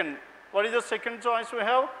second, what is the second choice we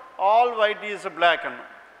have? All white is black అన్న.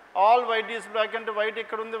 All white is black అంటే white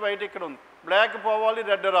ఇక్కడ ఉంది, white ఇక్కడ ఉంది. Black పోవాలి,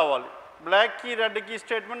 red రావాలి. బ్లాక్కి రెడ్కి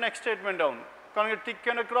statement next statement ఉంది. కనుక tick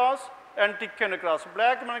and cross and tick and cross.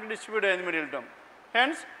 Black మనకి డిస్ట్రిబ్యూట్ అయింది middle term.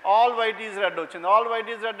 Hence all white is red వచ్చింది. ఆల్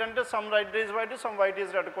వైట్ ఈజ్ రెడ్ అంటే some red is white, some white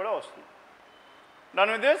is red కూడా వస్తుంది.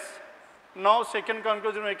 Done with this? Now second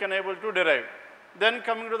conclusion we can able to derive. Then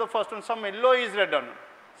coming to the first one, some yellow is red anna.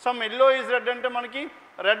 Some yellow is red ante manaki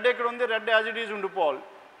red ekkada undi, red as it is undipovali.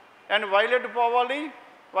 And violet povali,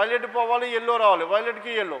 yellow ravali. Violet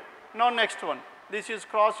ki yellow. Now next one. This is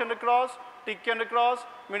cross and cross, tick and cross,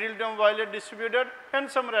 middle term violet distributed, and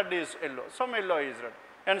some red is yellow. Some yellow is red.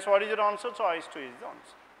 And so what is your answer? Choice 2 is the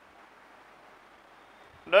answer.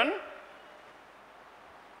 Done?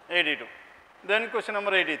 82. Then question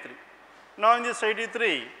number 83. Now in this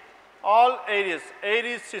 83, all areas, air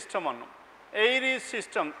is system annam. Air is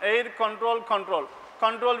system, air control,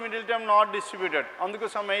 control middle term not distributed. Anduku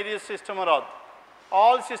some air is system arad.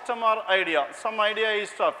 All system are idea, some idea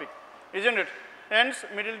is traffic, isn't it? Hence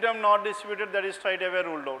middle term not distributed, that is straight away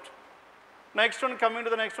ruled out. Next one, coming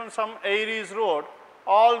to the next one, some air is road,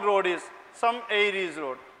 all road is, some air is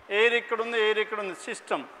road. Air ekkada undi,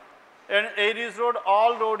 system. And air is road,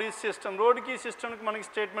 all road is system. Road ki system ki manaki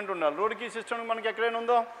statement undali. Road ki system ki manaki ekkadaina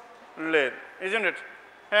undo? లేదు, isn't it?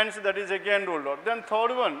 Hence that is again ruled out. Then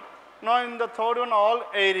third one, now in the third one, all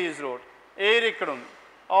air is road. Air ikkada undi.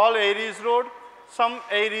 All air is road, some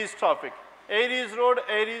air is traffic. Air is road,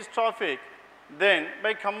 air is traffic. Then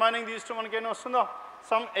by combining these two manaki em vastunda?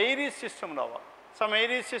 Some air is system ravali. Some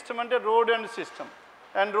air is system ante road and system.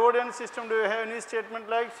 And road and system, do you have any statement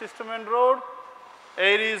like system and road?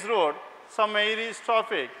 Air is road, some air is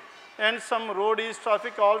traffic. and some road is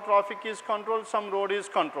traffic, all traffic is controlled, some road is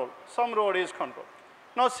controlled, some road is controlled.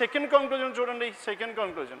 Now second conclusion చూడండి, second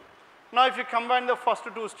conclusion. Now if you combine the first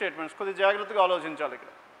two statements, కొద్దిగా జాగ్రత్తగా ఆలోచించాలి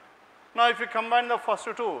ఇక్కడ. Now if you combine the first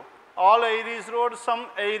two, all air is road, some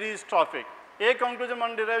air is traffic. A conclusion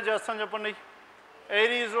మనం derive చేస్తాం చెప్పండి.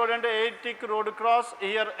 Air is road అంటే air tick road cross,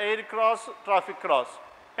 here air cross, traffic cross.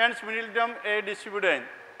 Hence middle term air distribute అయింది.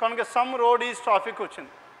 కనుక some road is traffic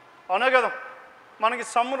వచ్చింది. అవునా కదా? మనకి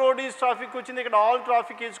some road is traffic వచ్చింది, ఇక్కడ all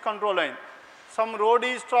traffic is control అయింది. Some road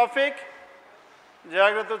is traffic,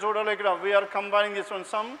 జాగ్రత్త చూడాలి ఇక్కడ. We are combining this one.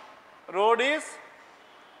 Some road is,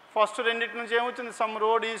 first రెండింటి నుంచి ఏమొచ్చింది, some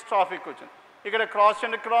road is traffic వచ్చింది. ఇక్కడ cross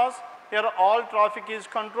and cross, here all traffic is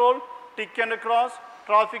controlled, tick and cross,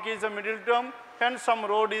 traffic is the middle term, hence some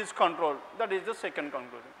road is controlled. That is the second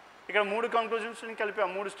conclusion. ఇక్కడ మూడు conclusions కలిపి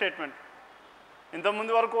మూడు statement.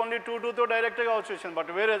 ఇంతకుముందు వరకు only 2తో డైరెక్ట్గా వచ్చేసింది.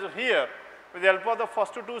 బట్ వేరే here with the help of the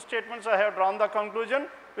first two statements I have drawn the conclusion.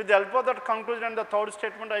 With the help of that conclusion and the third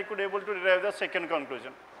statement I could able to derive the second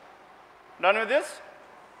conclusion. Done with this?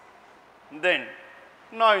 Then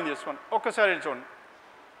now in this one ఒక్కసారి చూడండి.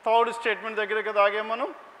 Third statement దగ్గర కదా ఆగే మనం.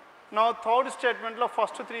 నా third స్టేట్మెంట్లో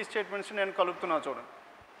first three statements నేను కలుపుతున్నా చూడండి.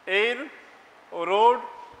 Air, road,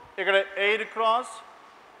 ఇక్కడ air cross,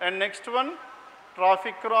 and next one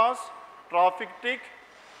traffic cross, traffic tick,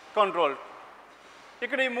 control.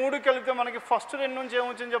 ఇక్కడ ఈ మూడు కలిపితే మనకి ఫస్ట్ రెండు నుంచి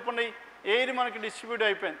ఏమొచ్చింది చెప్పండి, ఎయిర్ మనకి డిస్ట్రిబ్యూట్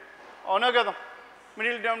అయిపోయింది. అవునా కదా?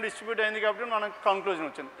 మిడిల్ టర్మ్ డిస్ట్రిబ్యూట్ అయింది కాబట్టి మనకు కంక్లూజన్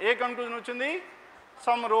వచ్చింది. ఏ కంక్లూజన్ వచ్చింది?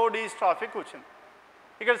 సమ్ రోడ్ ఈజ్ ట్రాఫిక్ వచ్చింది.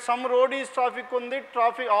 ఇక్కడ సమ్ రోడ్ ఈజ్ ట్రాఫిక్ ఉంది,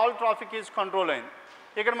 traffic all traffic is control అయింది.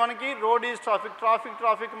 ఇక్కడ మనకి రోడ్ ఈజ్ ట్రాఫిక్,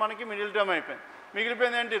 ట్రాఫిక్ మనకి మిడిల్ టర్మ్ అయిపోయింది.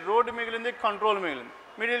 మిగిలిపోయింది ఏంటి? రోడ్ మిగిలింది, కంట్రోల్ మిగిలింది.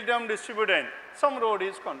 మిడిల్ టర్మ్ డిస్ట్రిబ్యూట్ అయింది, some road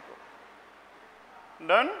is control.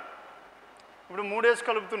 Done. ఇప్పుడు మూడేసి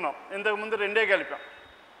కలుపుతున్నాం, ఇంతకుముందు రెండే కలిపాం.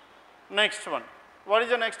 Next one, what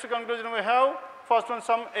is the next conclusion we have? First one,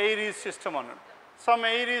 some air is system అన్నాడు. Some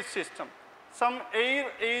air is system, some air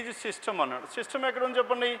is system అన్నాడు. System ఎక్కడ ఉంది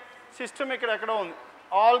చెప్పండి? సిస్టమ్ ఇక్కడ ఎక్కడ ఉంది?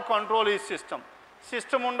 All control is system.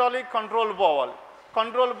 System ఉండాలి, కంట్రోల్ పోవాలి.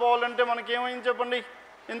 కంట్రోల్ పోవాలంటే మనకి ఏమైంది చెప్పండి?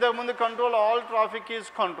 ఇంతకుముందు control all traffic is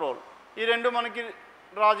control. ఈ రెండు మనకి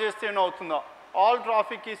డ్రా చేస్తే ఏమవుతుందో? ఆల్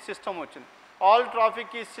ట్రాఫిక్ ఈజ్ సిస్టమ్ వచ్చింది. All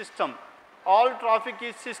traffic is system, all traffic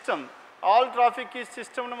is system. All traffic is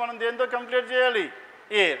సిస్టమ్ను మనం దేంతో కంప్లీట్ చేయాలి?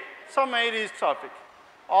 Air. Some air is traffic.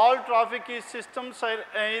 All traffic is system,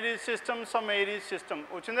 air is system, some air is system.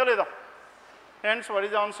 వచ్చిందా లేదా? Hence what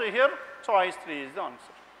is the answer here? Choice 3 is the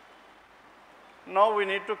answer. Now we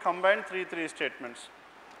need to combine three statements.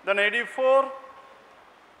 Then 84,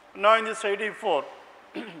 now in this 84,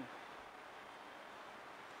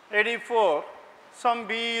 84, some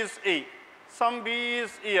B is E, some B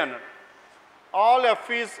is E అన్నాడు. All F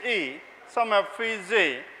is E, some F is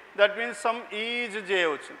J, that means some E is J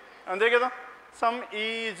వచ్చింది. అంతే కదా? some E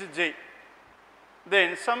is J. Then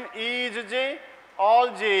some E is J, all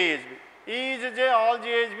J is B. E is J, all J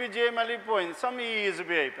is B, J మళ్ళీ పోయింది, some E is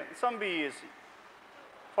B అయిపోయింది, some B is E.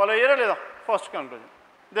 Follow అయ్యారా లేదా? First conclusion.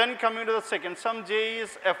 Then coming to the second, some J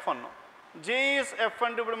is F అన్నాం. జే is F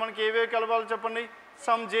అంటే ఇప్పుడు మనకి ఏవే కలపాలి చెప్పండి?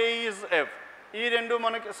 Some J is F. ఈ రెండు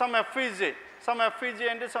మనకి some F is J, some F is జే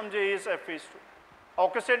అంటే some J is F is 2.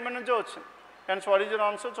 ఒక స్టేట్మెంట్ నుంచే వచ్చింది. Hence what is your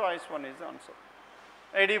answer? Choice 1 is the answer.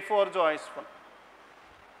 84 choice 1.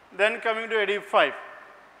 Then coming to 85.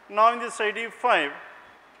 Now in this 85,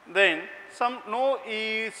 then some no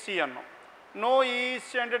EC అన్నాం. No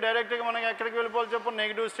EC అంటే డైరెక్ట్గా మనకి ఎక్కడికి వెళ్ళిపోవాలి చెప్పండి?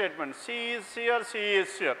 Negative statement. C is సియర్, C is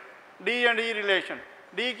సియర్. D and ఈ రిలేషన్,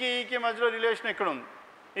 డికి ఈకి మధ్యలో రిలేషన్ ఎక్కడ ఉంది?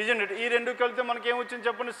 Isn't it. ఈ రెండు కలిపితే మనకి ఏమొచ్చింది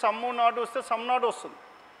చెప్పండి? సమ్ నాట్ వస్తే సమ్ నాట్ వస్తుంది.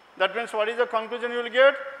 That means what is the conclusion you will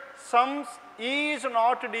get? Some is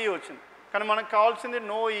not D వచ్చింది, కానీ మనకు కావాల్సింది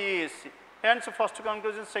no ESC. Hence first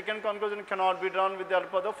conclusion, second conclusion cannot be drawn with the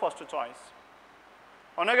help of the first choice.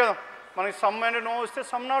 అవునా కదా? మనకి some and no వస్తే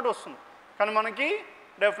some not వస్తుంది, కానీ మనకి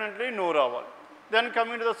డెఫినెట్లీ నో రావాలి. Then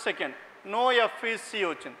coming to the second, no F is C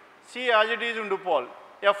వచ్చింది. C as it is ఉండిపోవాలి,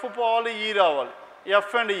 ఎఫ్ పోవాలి, ఈ రావాలి.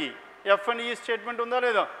 ఎఫ్ అండ్ ఈ, ఎఫ్ అండ్ ఈ స్టేట్మెంట్ ఉందా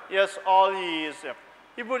లేదా? ఎస్, ఆల్ ఈ ఈజ్ ఎఫ్.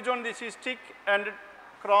 ఇప్పుడు చూడండి, this is tick and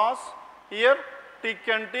cross. Here tick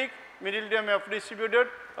and tick, middle term F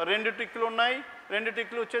distributed. రెండు టిక్లు ఉన్నాయి, రెండు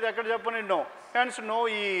టిక్లు వచ్చేది ఎక్కడ చెప్పండి? No. Hence no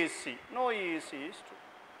ESC, no ESC is 2.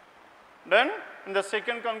 Then in the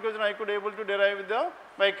second conclusion I could able to derive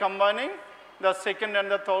by combining the second and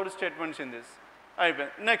the third statements in this.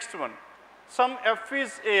 Next one, some F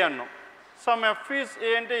is A అన్నాం. some F is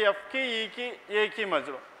A అంటే F కి E కి A కి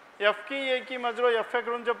మధ్యలో. F కి A కి మధ్యలో F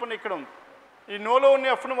ఎక్కడ ఉంది చెప్పండి? ఇక్కడ ఉంది. ఈ నోలో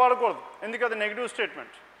ఉన్న Fను వాడకూడదు, ఎందుకు అది నెగిటివ్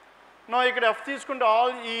స్టేట్మెంట్. నో ఇక్కడ F తీసుకుంటే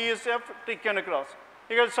all E is F, tick and cross.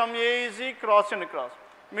 ఇక్కడ some A is E, cross and cross.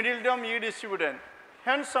 Middle term E distribute అయింది.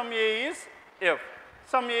 hence some A is F.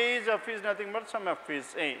 Some A is F is nothing but some F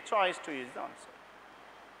is A. Choice 2 is the answer.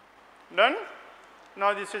 Done?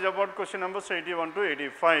 Now this is about question numbers 81 to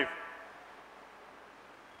 85.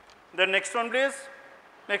 The next one please.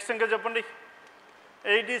 Next inka cheppandi.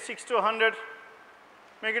 86 to 100.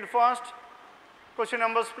 Make it fast. Question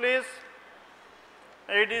numbers please.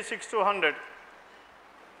 86 to 100.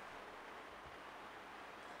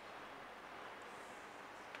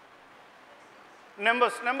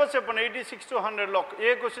 Numbers చెప్పండి 86 to 100 లో ఏ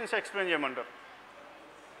questions explain చేయమంటారు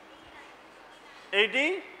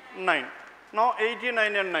 89. Now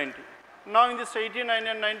 89 and 90. Now in this 89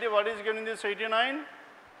 and 90, what is given in this 89?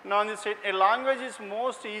 Now in this, a language is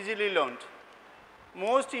most easily learnt.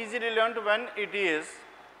 Most easily learnt when it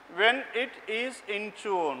is in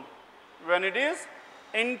tune. When it is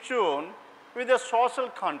in tune with the social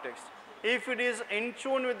context. If it is in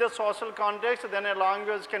tune with the social context, then a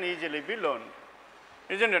language can easily be learned.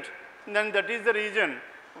 Isn't it? Then that is the reason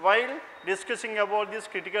while discussing about this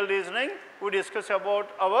critical reasoning, we discuss about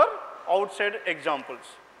our outside examples.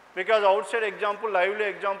 Because outside example, lively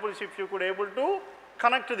examples, if you could able to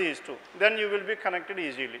connect these two, then you will be connected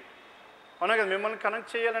easily. అవునా మిమ్మల్ని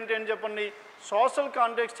connect చేయాలంటే ఏం చెప్పండి social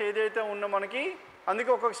context ఏదైతే ఉందో మనకి అందుకే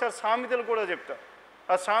ఒక్కొక్కసారి సామెతలు కూడా చెప్తా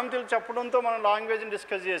ఆ సామెతలు చెప్పడంతో మనం లాంగ్వేజ్ని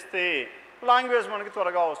డిస్కస్ చేస్తే లాంగ్వేజ్ మనకి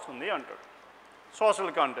త్వరగా వస్తుంది అంటాడు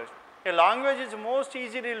social context a language is most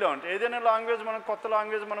easily learned ఏదైనా లాంగ్వేజ్ మనం కొత్త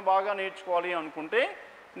లాంగ్వేజ్ మనం బాగా నేర్చుకోవాలి అనుకుంటే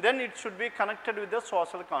then it should be connected with the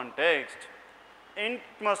social context. It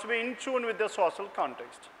must be in tune with the social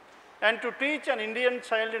context. And to teach an Indian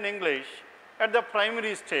child in English at the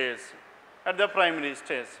primary stage,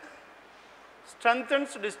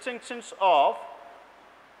 strengthens distinctions of,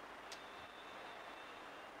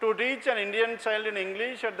 to teach an Indian child in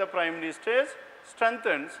English at the primary stage,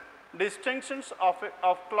 strengthens distinctions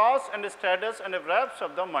of class and status and wraps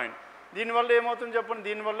of the mind. దీనివల్ల ఏమవుతుంది చెప్పండి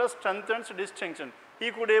దీనివల్ల strengthens distinction. He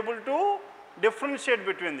could able to differentiate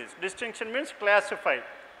between this. Distinction means classify.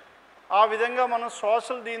 ఆ విధంగా మనం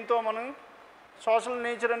social దీంతో మనం social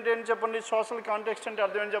nature అంటే ఏం చెప్పండి సోషల్ కాంటెక్స్ట్ అంటే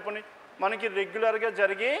అర్థం ఏం చెప్పండి మనకి రెగ్యులర్గా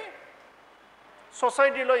జరిగే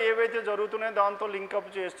సొసైటీలో ఏవైతే జరుగుతున్నాయో దాంతో లింకప్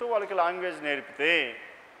చేస్తూ వాళ్ళకి లాంగ్వేజ్ నేర్పితే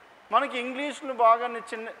మనకి ఇంగ్లీష్ను బాగా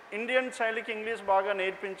ఇండియన్ చైల్డ్కి ఇంగ్లీష్ బాగా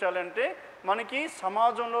నేర్పించాలంటే మనకి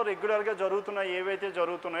సమాజంలో రెగ్యులర్గా జరుగుతున్న ఏవైతే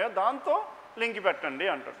జరుగుతున్నాయో దాంతో లింక్ పెట్టండి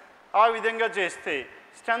అంటాడు ఆ విధంగా చేస్తే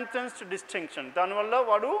స్ట్రెంథెన్స్ డిస్టింక్షన్ దానివల్ల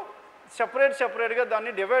వాడు సెపరేట్గా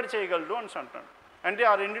దాన్ని డివైడ్ చేయగలడు అని అంటాడు అంటే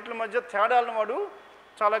ఆ రెండింటి మధ్య తేడాలను వాడు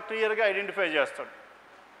చాలా క్లియర్గా ఐడెంటిఫై చేస్తాడు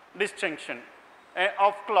distinction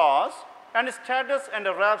of class and status and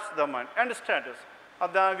wraps the mind and status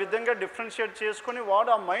దాని విధంగా డిఫరెన్షియేట్ చేసుకొని వాడు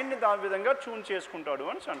ఆ మైండ్ని దాని విధంగా ట్యూన్ చేసుకుంటాడు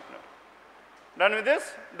అని అంటున్నాడు done with this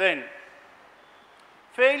then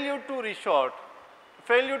failure to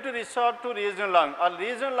resort to regional language. ఆ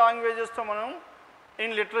రీజనల్ లాంగ్వేజెస్తో మనం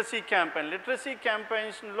ఇన్ లిటరసీ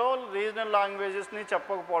క్యాంపెయిన్స్లో రీజనల్ లాంగ్వేజెస్ని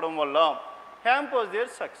చెప్పకపోవడం వల్ల హ్యాంపర్స్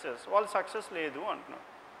దేర్ సక్సెస్ వాళ్ళ సక్సెస్ లేదు అంటున్నారు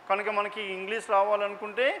కనుక మనకి ఇంగ్లీష్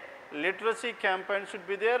రావాలనుకుంటే literacy campaign should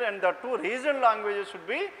be there and the two regional languages should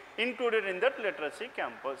be included in that literacy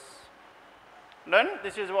campus. Then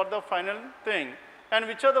this is what the final thing. And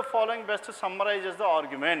which of the following best summarizes the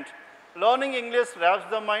argument? Learning English wraps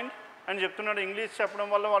the mind. And చెప్తున్నాడు English చెప్పడం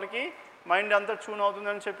వల్ల వాళ్ళకి mind అంతా tune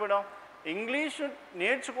అవుతుందని చెప్పడం English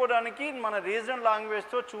నేర్చుకోవడానికి మన regional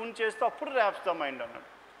లాంగ్వేజ్తో tune చేస్తే అప్పుడు ర్యాప్స్ ద మైండ్ అన్నాడు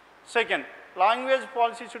second language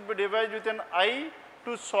policy should be devised with an I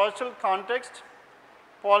to social context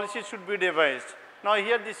policy should be devised Now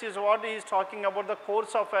here this is what he is talking about the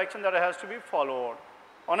course of action that has to be followed.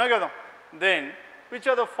 Avuna kada? Then which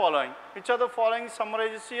are the following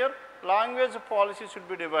summarizes here? Language policy should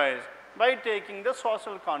be devised by taking the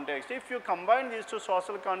social context. If you combine these two,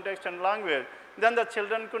 social context and language, then the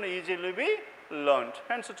children can easily be learnt.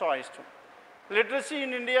 Hence choice 2. Literacy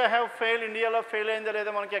in India have failed. India lo fail ayinda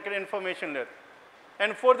ledha manaki ekkada information ledhu.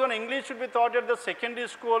 And fourth one, English should be taught at the secondary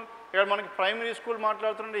school. Here manaki primary school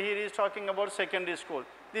maatladutunna, here he is talking about secondary school.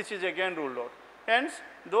 This is again ruled out. Hence,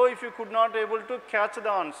 though if you could not able to catch the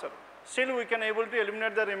answer, still we can able to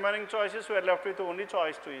eliminate the remaining choices. We are left with only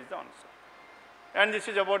choice 2 is the answer. And this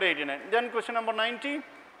is about 89. Then question number 90,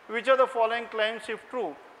 which of the following claims, if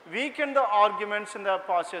true, weaken the arguments in the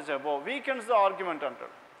passage above? Weakens the argument under.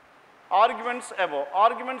 Arguments above.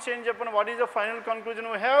 Arguments change upon what is the final conclusion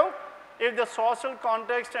we have? If the social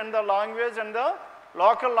context and the language and the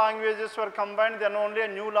local languages were combined, then only a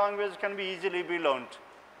new language can be easily be learnt.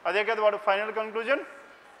 Ade kada vaadu final conclusion.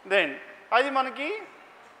 Then adi manaki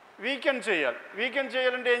weaken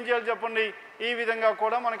cheyalante em cheyali cheppandi ee vidhanga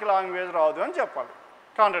kuda manaki language raadu ani cheppali.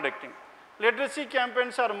 Contradicting. Literacy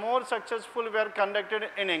campaigns are more successful wear conducted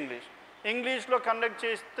in English. ఇంగ్లీష్లో conduct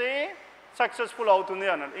చేస్తే successful అవుతుంది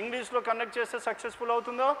అన్నాడు. ఇంగ్లీష్లో conduct చేస్తే successful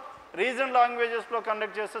అవుతుందో, regional లాంగ్వేజెస్లో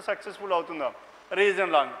conduct చేస్తే successful అవుతుందో?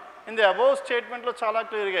 Regional language. In the above స్టేట్మెంట్లో చాలా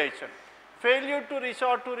క్లియర్గా ఇచ్చాడు. Failure to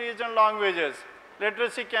resort to regional languages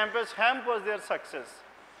literacy campaigns hampers their success.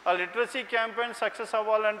 ఆ లిటరసీ క్యాంపెయిన్ సక్సెస్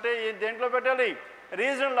అవ్వాలంటే దేంట్లో పెట్టాలి?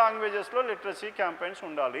 రీజనల్ లాంగ్వేజెస్లో లిటరసీ క్యాంపెయిన్స్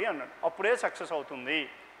ఉండాలి అన్నాడు. అప్పుడే సక్సెస్ అవుతుంది.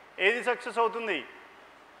 ఏది సక్సెస్ అవుతుంది?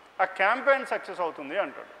 ఆ క్యాంపెయిన్ సక్సెస్ అవుతుంది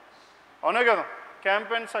అంటాడు. అవునా కదా?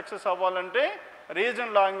 క్యాంపెయిన్ సక్సెస్ అవ్వాలంటే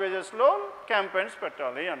రీజనల్ లాంగ్వేజెస్లో క్యాంపెయిన్స్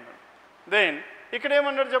పెట్టాలి అన్నాడు. దెన్ ఇక్కడ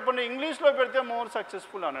ఏమన్నాడు చెప్పండి? ఇంగ్లీష్లో పెడితే మోర్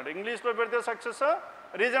సక్సెస్ఫుల్ అన్నాడు. ఇంగ్లీష్లో పెడితే success,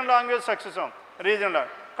 regional language success. Regional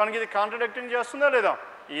language కనుక ఇది కాంట్రడిక్టింగ్ చేస్తుందా లేదా?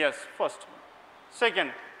 Yes. First.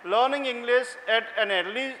 Second, learning English at an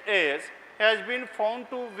early age has been found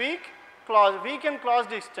to weekend class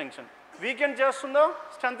distinction. Weekend చేస్తుందా?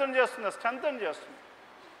 స్ట్రెంథన్ చేస్తుందా? స్ట్రెంథన్ చేస్తుంది.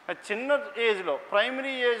 చిన్న ఏజ్లో,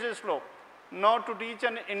 primary ఏజెస్లో not to teach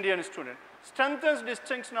an Indian student strengthens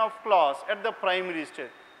distinction of class at the primary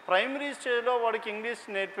stage. Primary స్టేజ్లో వాడికి English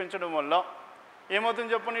నేర్పించడం వల్ల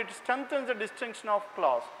ఏమవుతుంది చెప్పండి? It strengthens the distinction of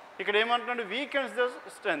class. ఇక్కడ ఏమంటున్నాడు? Weekends the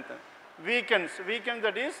strengthen. Weekends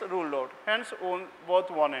that is ruled out. Hence both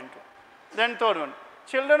 1 and 2. Then third one,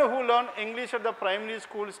 children who learn English at the primary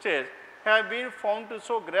school stage have been found to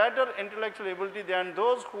show greater intellectual ability than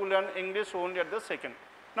those who learn English only at the second.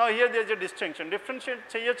 Now here there is a distinction. Differentiate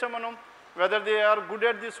cheyacha manam whether they are good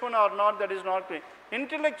at this one or not, that is not clear.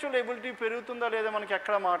 Intellectual ability perugutunda leda manaki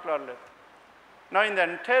ekkada maatladaledu. Now in the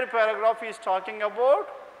entire paragraph he is talking about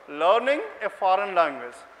learning a foreign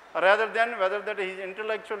language rather than whether that his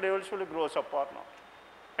intellectual levels will grow up or not.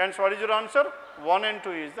 Hence what is your answer? 1 and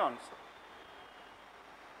 2 is the answer.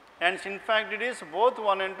 Hence in fact it is both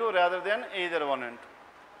 1 and 2 rather than either 1 and 2.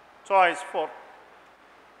 Choice 4.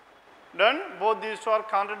 Then both these two are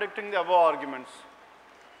contradicting the above arguments.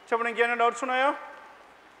 చెప్పండి, ఇంకేమైనా doubts ఉన్నాయా?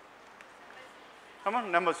 అమ్మా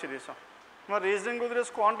number series మరి reasoning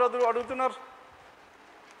కుదిరేసి quanta అడుగుతున్నారు.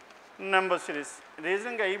 Number series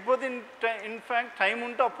reasoning అయిపోతే in fact time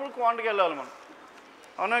ఉంటే అప్పుడు క్వాంట్కి వెళ్ళాలి మనం.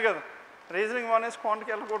 అవునా కదా? రీజనింగ్ మానేసి క్వాంట్కి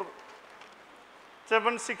వెళ్ళకూడదు.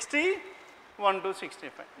 చెప్పండి 61 to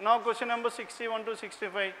 65. నా question number 61 to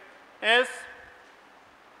 65. Yes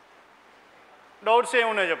doubts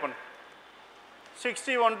ఏమున్నాయి చెప్పండి?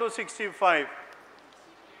 61 to 65.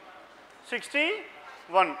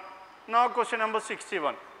 61. నా క్వశ్చన్ నెంబర్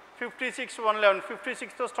 61. 56 111.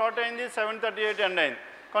 56తో స్టార్ట్ అయింది, 738 ఎండ్ అయింది.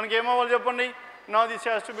 కనుక ఏమవ్వాలి చెప్పండి? Now this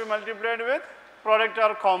has to be multiplied with product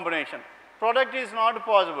or combination. Product is not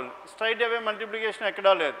possible, straight away multiplication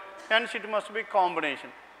ఎక్కడా లేదు. Hence it must be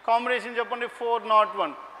combination. Combination చెప్పండి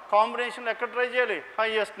 401. కాంబినేషన్ ఎక్కడ ట్రై చేయాలి?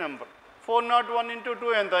 Highest number. 401 into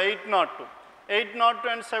 2 ఎంత? 802. 802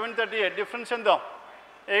 and 738 డిఫరెన్స్ ఎంత?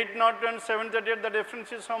 802 and 738 the difference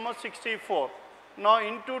is how much? 64. Now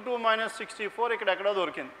into 2 minus 64 ఇక్కడ ఎక్కడ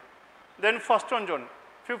దొరికింది. దెన్ ఫస్ట్ వన్ చూడండి,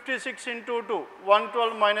 56 into 2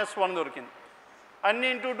 112 minus 1 దొరికింది. అన్ని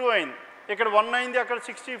ఇంటూ 2 అయింది. ఇక్కడ 1 అయింది, అక్కడ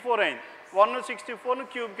 64 అయింది. 164ను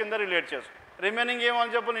క్యూబ్ కింద రిలేట్ చేస్తాం. రిమైనింగ్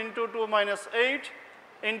ఏమని చెప్పండి? Into 2 minus 8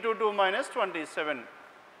 into 2 minus 27,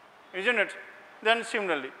 isn't it? Then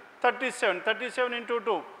similarly 37 into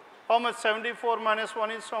 2 how much? 74 minus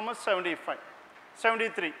 1 is how much? 75.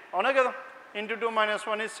 73 అవునా కదా? into 2 minus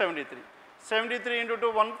 1 is 73. 73 into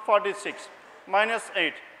 2 146 minus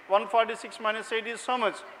 8. 146 minus 8 is how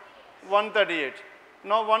much? 138.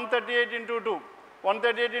 Now 138 into 2.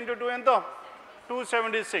 138 into 2 ఎంత?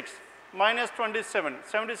 276 minus 27.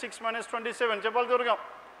 76 minus 27 చెప్పాలి దొరకం.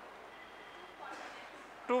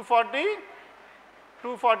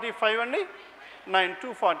 245 అండి 9.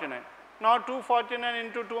 249. Now 249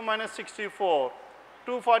 into 2 minus 64.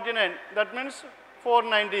 249 that means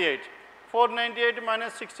 498. 498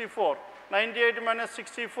 minus 64. 98 minus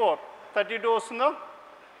 64 32 వస్తుందా?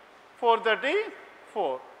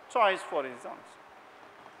 434. Choice 4 is the answer.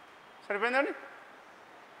 సరిపోయిందండి?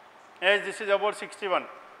 As this is about 61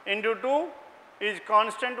 into 2 is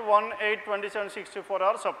constant. 1 8 27 64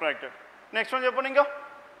 are subtracted. Next one చెప్పండి ఇంకా.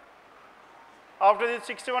 After this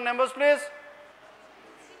 61 numbers please.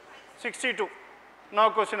 62. Now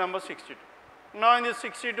question number 62. Now in this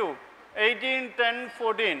 62 18 10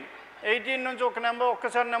 14. 18 నుంచి ఒక number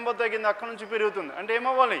ఒక్కసారి number తగ్గింది, అక్కడ నుంచి పెరుగుతుంది అంటే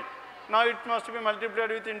ఏమవ్వాలి? Now it must be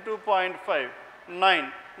multiplied with into 2.5.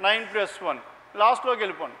 9 plus 1 లాస్ట్లోకి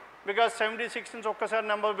వెళ్ళిపోండి. బికాస్ 76 నుంచి ఒక్కసారి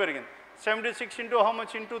నెంబర్ పెరిగింది. 76 into how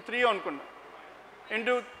much? into 3 అనుకున్నా.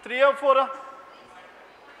 into 3 or 4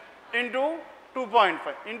 into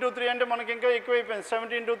 2.5 into 3 అంటే మనకి ఇంకా ఎక్కువైపోయింది.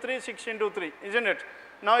 70 into 3 6 into 3 isn't it?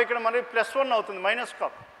 Now ఇక్కడ మరి +1 అవుతుంది, మైనస్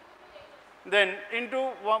కాదు. then into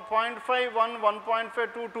 0.5, 1,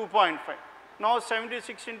 1.5, 2, 2.5. Now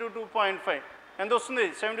 76 into 2.5. And those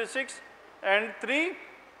 76 and 3,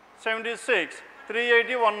 76,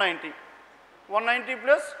 380, 190. 190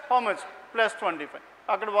 plus how much? Plus 25.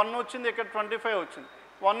 అక్కడ 1 వచ్చింది, ఇక్కడ 25 వచ్చింది.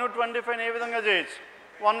 1 25 ఏ విధంగా చేయొచ్చు?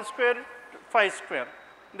 1 square 5 square.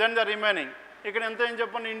 Then the remaining ఇక్కడ ఎంత ఏం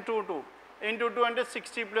చెప్పండి? into 2. into 2 అంటే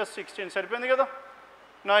 60 plus 16 సరిపోయింది కదా.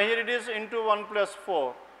 Now here it is into 1 plus 4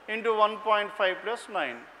 into 1.5 plus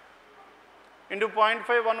 9 into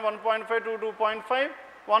 0.5, 1, 1.5, 2, 2.5,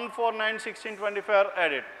 1, 4, 9, 16, 25 are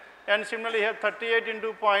added. And similarly here 38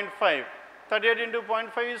 into 0.5. 38 into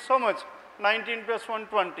 0.5 is so much? 19 plus 1,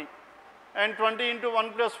 20. And 20 into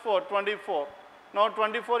 1 plus 4, 24. Now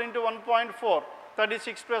 24 into 1.4,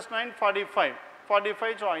 36 plus 9, 45.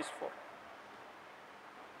 45 choice 4.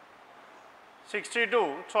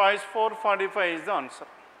 62 choice 4, 45 is the answer.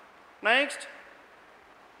 Next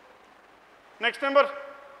number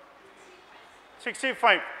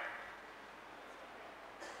 65.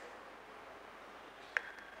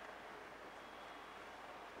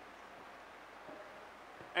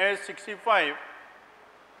 As 65.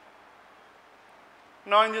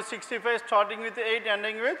 Now in the 65 starting with 8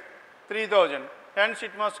 ending with 3000. Hence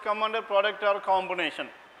it must come under product or combination.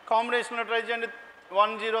 Combination try cheyandi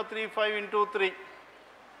 1035 into 3.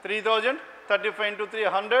 3000, 35 into 3,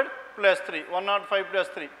 100 plus 3. 105 plus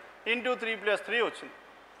 3 into 3 plus 3 వచ్చింది.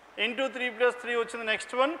 Into 3 plus 3 వచ్చింది.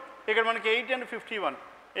 Next one ఇక్కడ మనకి 8 and 51.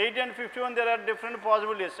 8 and 51 there are different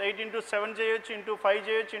possibilities. 8 into 7 చేయొచ్చు, into 5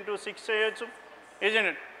 చేయొచ్చు, into 6 చేయొచ్చు, isn't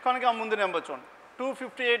it? కనుక ఆ ముందు నెంబర్ చూడండి.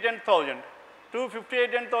 258 and 1000.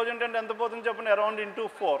 258 and 1000 అంటే ఎంత పోతుంది చెప్పండి? Around into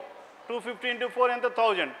 4. 250 into 4 ఎంత?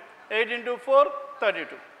 1000. 8 into 4,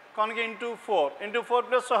 32. కనుక into 4. Into 4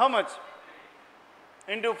 plus so how much?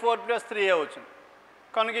 Into 4 plus 3 వచ్చింది.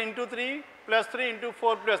 కనుక into 3 plus 3 into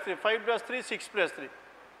 4 plus 3. 5 plus 3, 6 plus 3.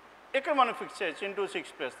 ఇక్కడ మనం ఫిక్స్ చేయొచ్చు into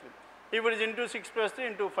 6 plus 3. ఇప్పుడు into 6 plus 3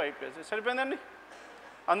 into 5 plus 3. సరిపోయిందండి.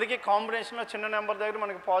 అందుకే కాంబినేషన్లో చిన్న నెంబర్ దగ్గర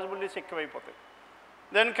మనకి possibilities ఎక్కువైపోతాయి.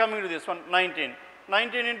 Then coming to this one 19.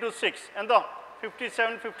 19 into 6 ఎంత?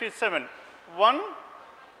 57, 57.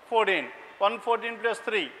 114. 114 plus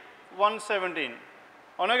 3, 117.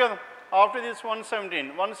 అవునా కదా? After this 117.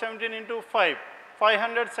 117 into 5.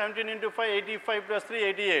 517 into 5, 85 plus 3,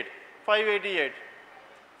 88. 588.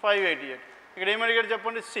 588. ఇక్కడ ఏం అడిగాడు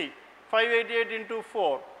చెప్పండి? C. 588 into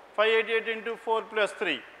 4. 588 into 4 plus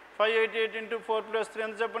 3. 588 into 4 plus 3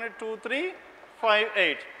 ఎంత చెప్పండి?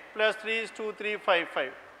 2358 plus 3 is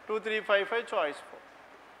 2355. 2355 choice 4.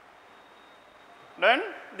 Then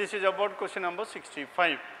this is about question number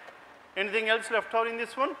 65. Anything else left out in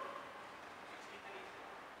this one?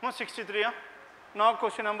 No, 63. Now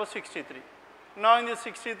question number 63. Now in this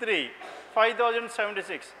 63,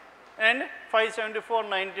 5076 and 574,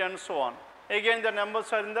 90 and so on. Again the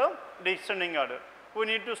numbers are in the descending order. We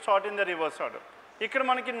need to start in the reverse order. ఇక్కడ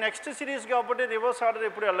మనకి next series కాబట్టి reverse order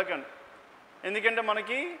ఎప్పుడు వెళ్ళకండి. ఎందుకంటే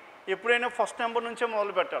మనకి ఎప్పుడైనా first number నుంచే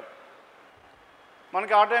మొదలు పెట్టాలి.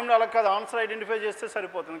 మనకి ఆ టైంలో అలా కాదు, ఆన్సర్ ఐడెంటిఫై చేస్తే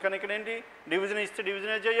సరిపోతుంది. కానీ ఇక్కడ ఏంటి? డివిజన్ ఇస్తే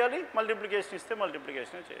డివిజనే చేయాలి, మల్టిప్లికేషన్ ఇస్తే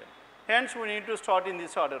మల్టిప్లికేషనే చేయాలి. Hence we need to start in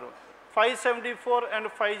this order. 574 and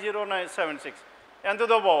 5076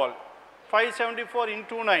 ఎంతతో పోవాలి? 574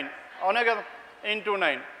 into 9 అవునే కదా? into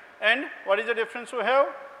 9. And what is the difference we have?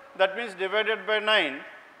 That means divided by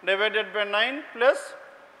 9 plus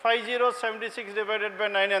 5076 divided by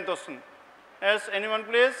 9 ఎంత వస్తుంది? Yes, anyone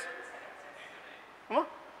please?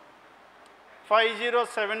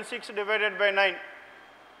 5076 divided by 9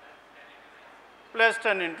 plus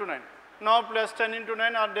 10 into 9. Now plus 10 into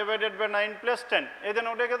 9 or divided by 9 plus 10. ఏదైనా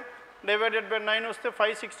ఒకటే కదా? divided by 9 వస్తే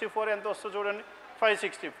 564 ఎంత వస్తుంది చూడండి?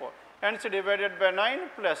 564. Hence divided by 9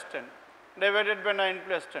 plus 10. Divided by 9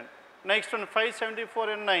 plus 10. Next one 574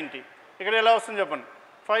 and 90. ఇక్కడ ఎలా వస్తుంది చెప్పండి?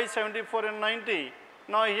 574 and 90.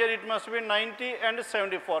 Now here it must be 90 and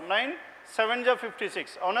 74. 9 7 ja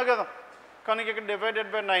 56 అవునా కదా? కనుక ఇక్కడ divided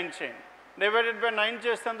by 9 చేయండి. Divided by 9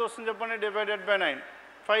 చేస్తే ఎంత వస్తుంది చెప్పండి? divided by 9.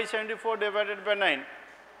 574 divided by 9.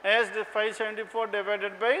 As the 574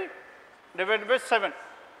 divided by 7.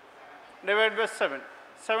 Divided by 7.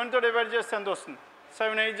 7 తో డివైడ్ చేస్తే ఎంత వస్తుంది?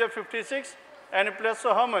 7 8 ja 56 and plus so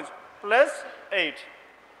how much? Plus 8.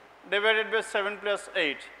 Divided by 7 plus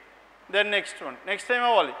 8. Then next one. Next time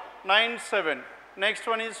అవ్వాలి 9 7. Next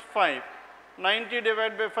one is 5. 90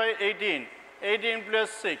 divided by 5 18. 18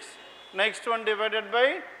 plus 6. Next one divided by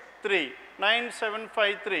 3. 9 7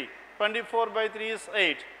 5 3. 24 by 3 is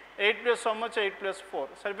 8. 8 plus how much? 8 plus 4.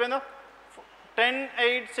 సరిపోయిందా? 10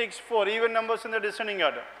 8 6 4. Even numbers in the descending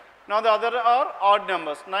order. Now the other are odd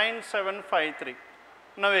numbers. 9 7 5 3.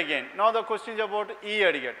 Now again. Now the question is about E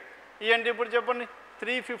అడిగాడు. E అంటే ఇప్పుడు చెప్పండి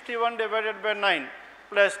 351 divided by 9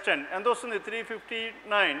 plus 10. And those are the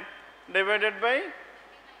 359 divided by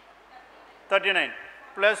 39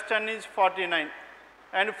 plus 10 is 49.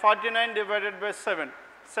 And 49 divided by 7.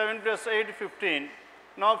 7 plus 8, 15.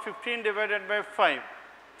 Now 15 divided by 5,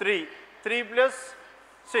 3. 3 plus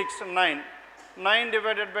 6, 9. 9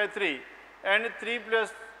 divided by 3. And 3 plus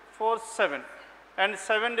 4, 7. And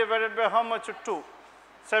 7 divided by how much? 2.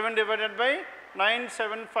 7 divided by 9,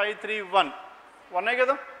 7, 5, 3, 1. 1 hai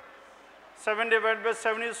kada? 7 divided by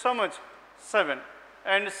 7 is how much? 7.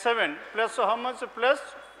 And 7 plus how much? Plus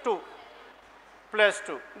 2. Plus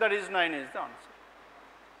 2. That is 9 is the answer.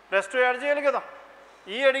 Plus 2 add cheyali kada?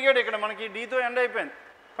 E adigadu ikkada manaki d tho end ayipoyindi.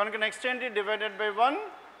 Kanuka next enti divided by 1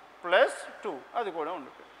 plus 2. Adi kuda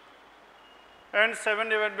undupoyindi. And 7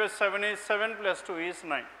 divided by 7 is 7 plus 2 is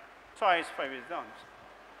 9. Choice 5 is the answer.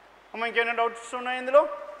 Amma inkenna doubts unnayi indulo?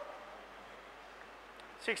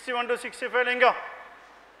 61 to 65 inga.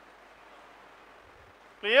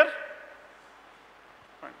 Clear?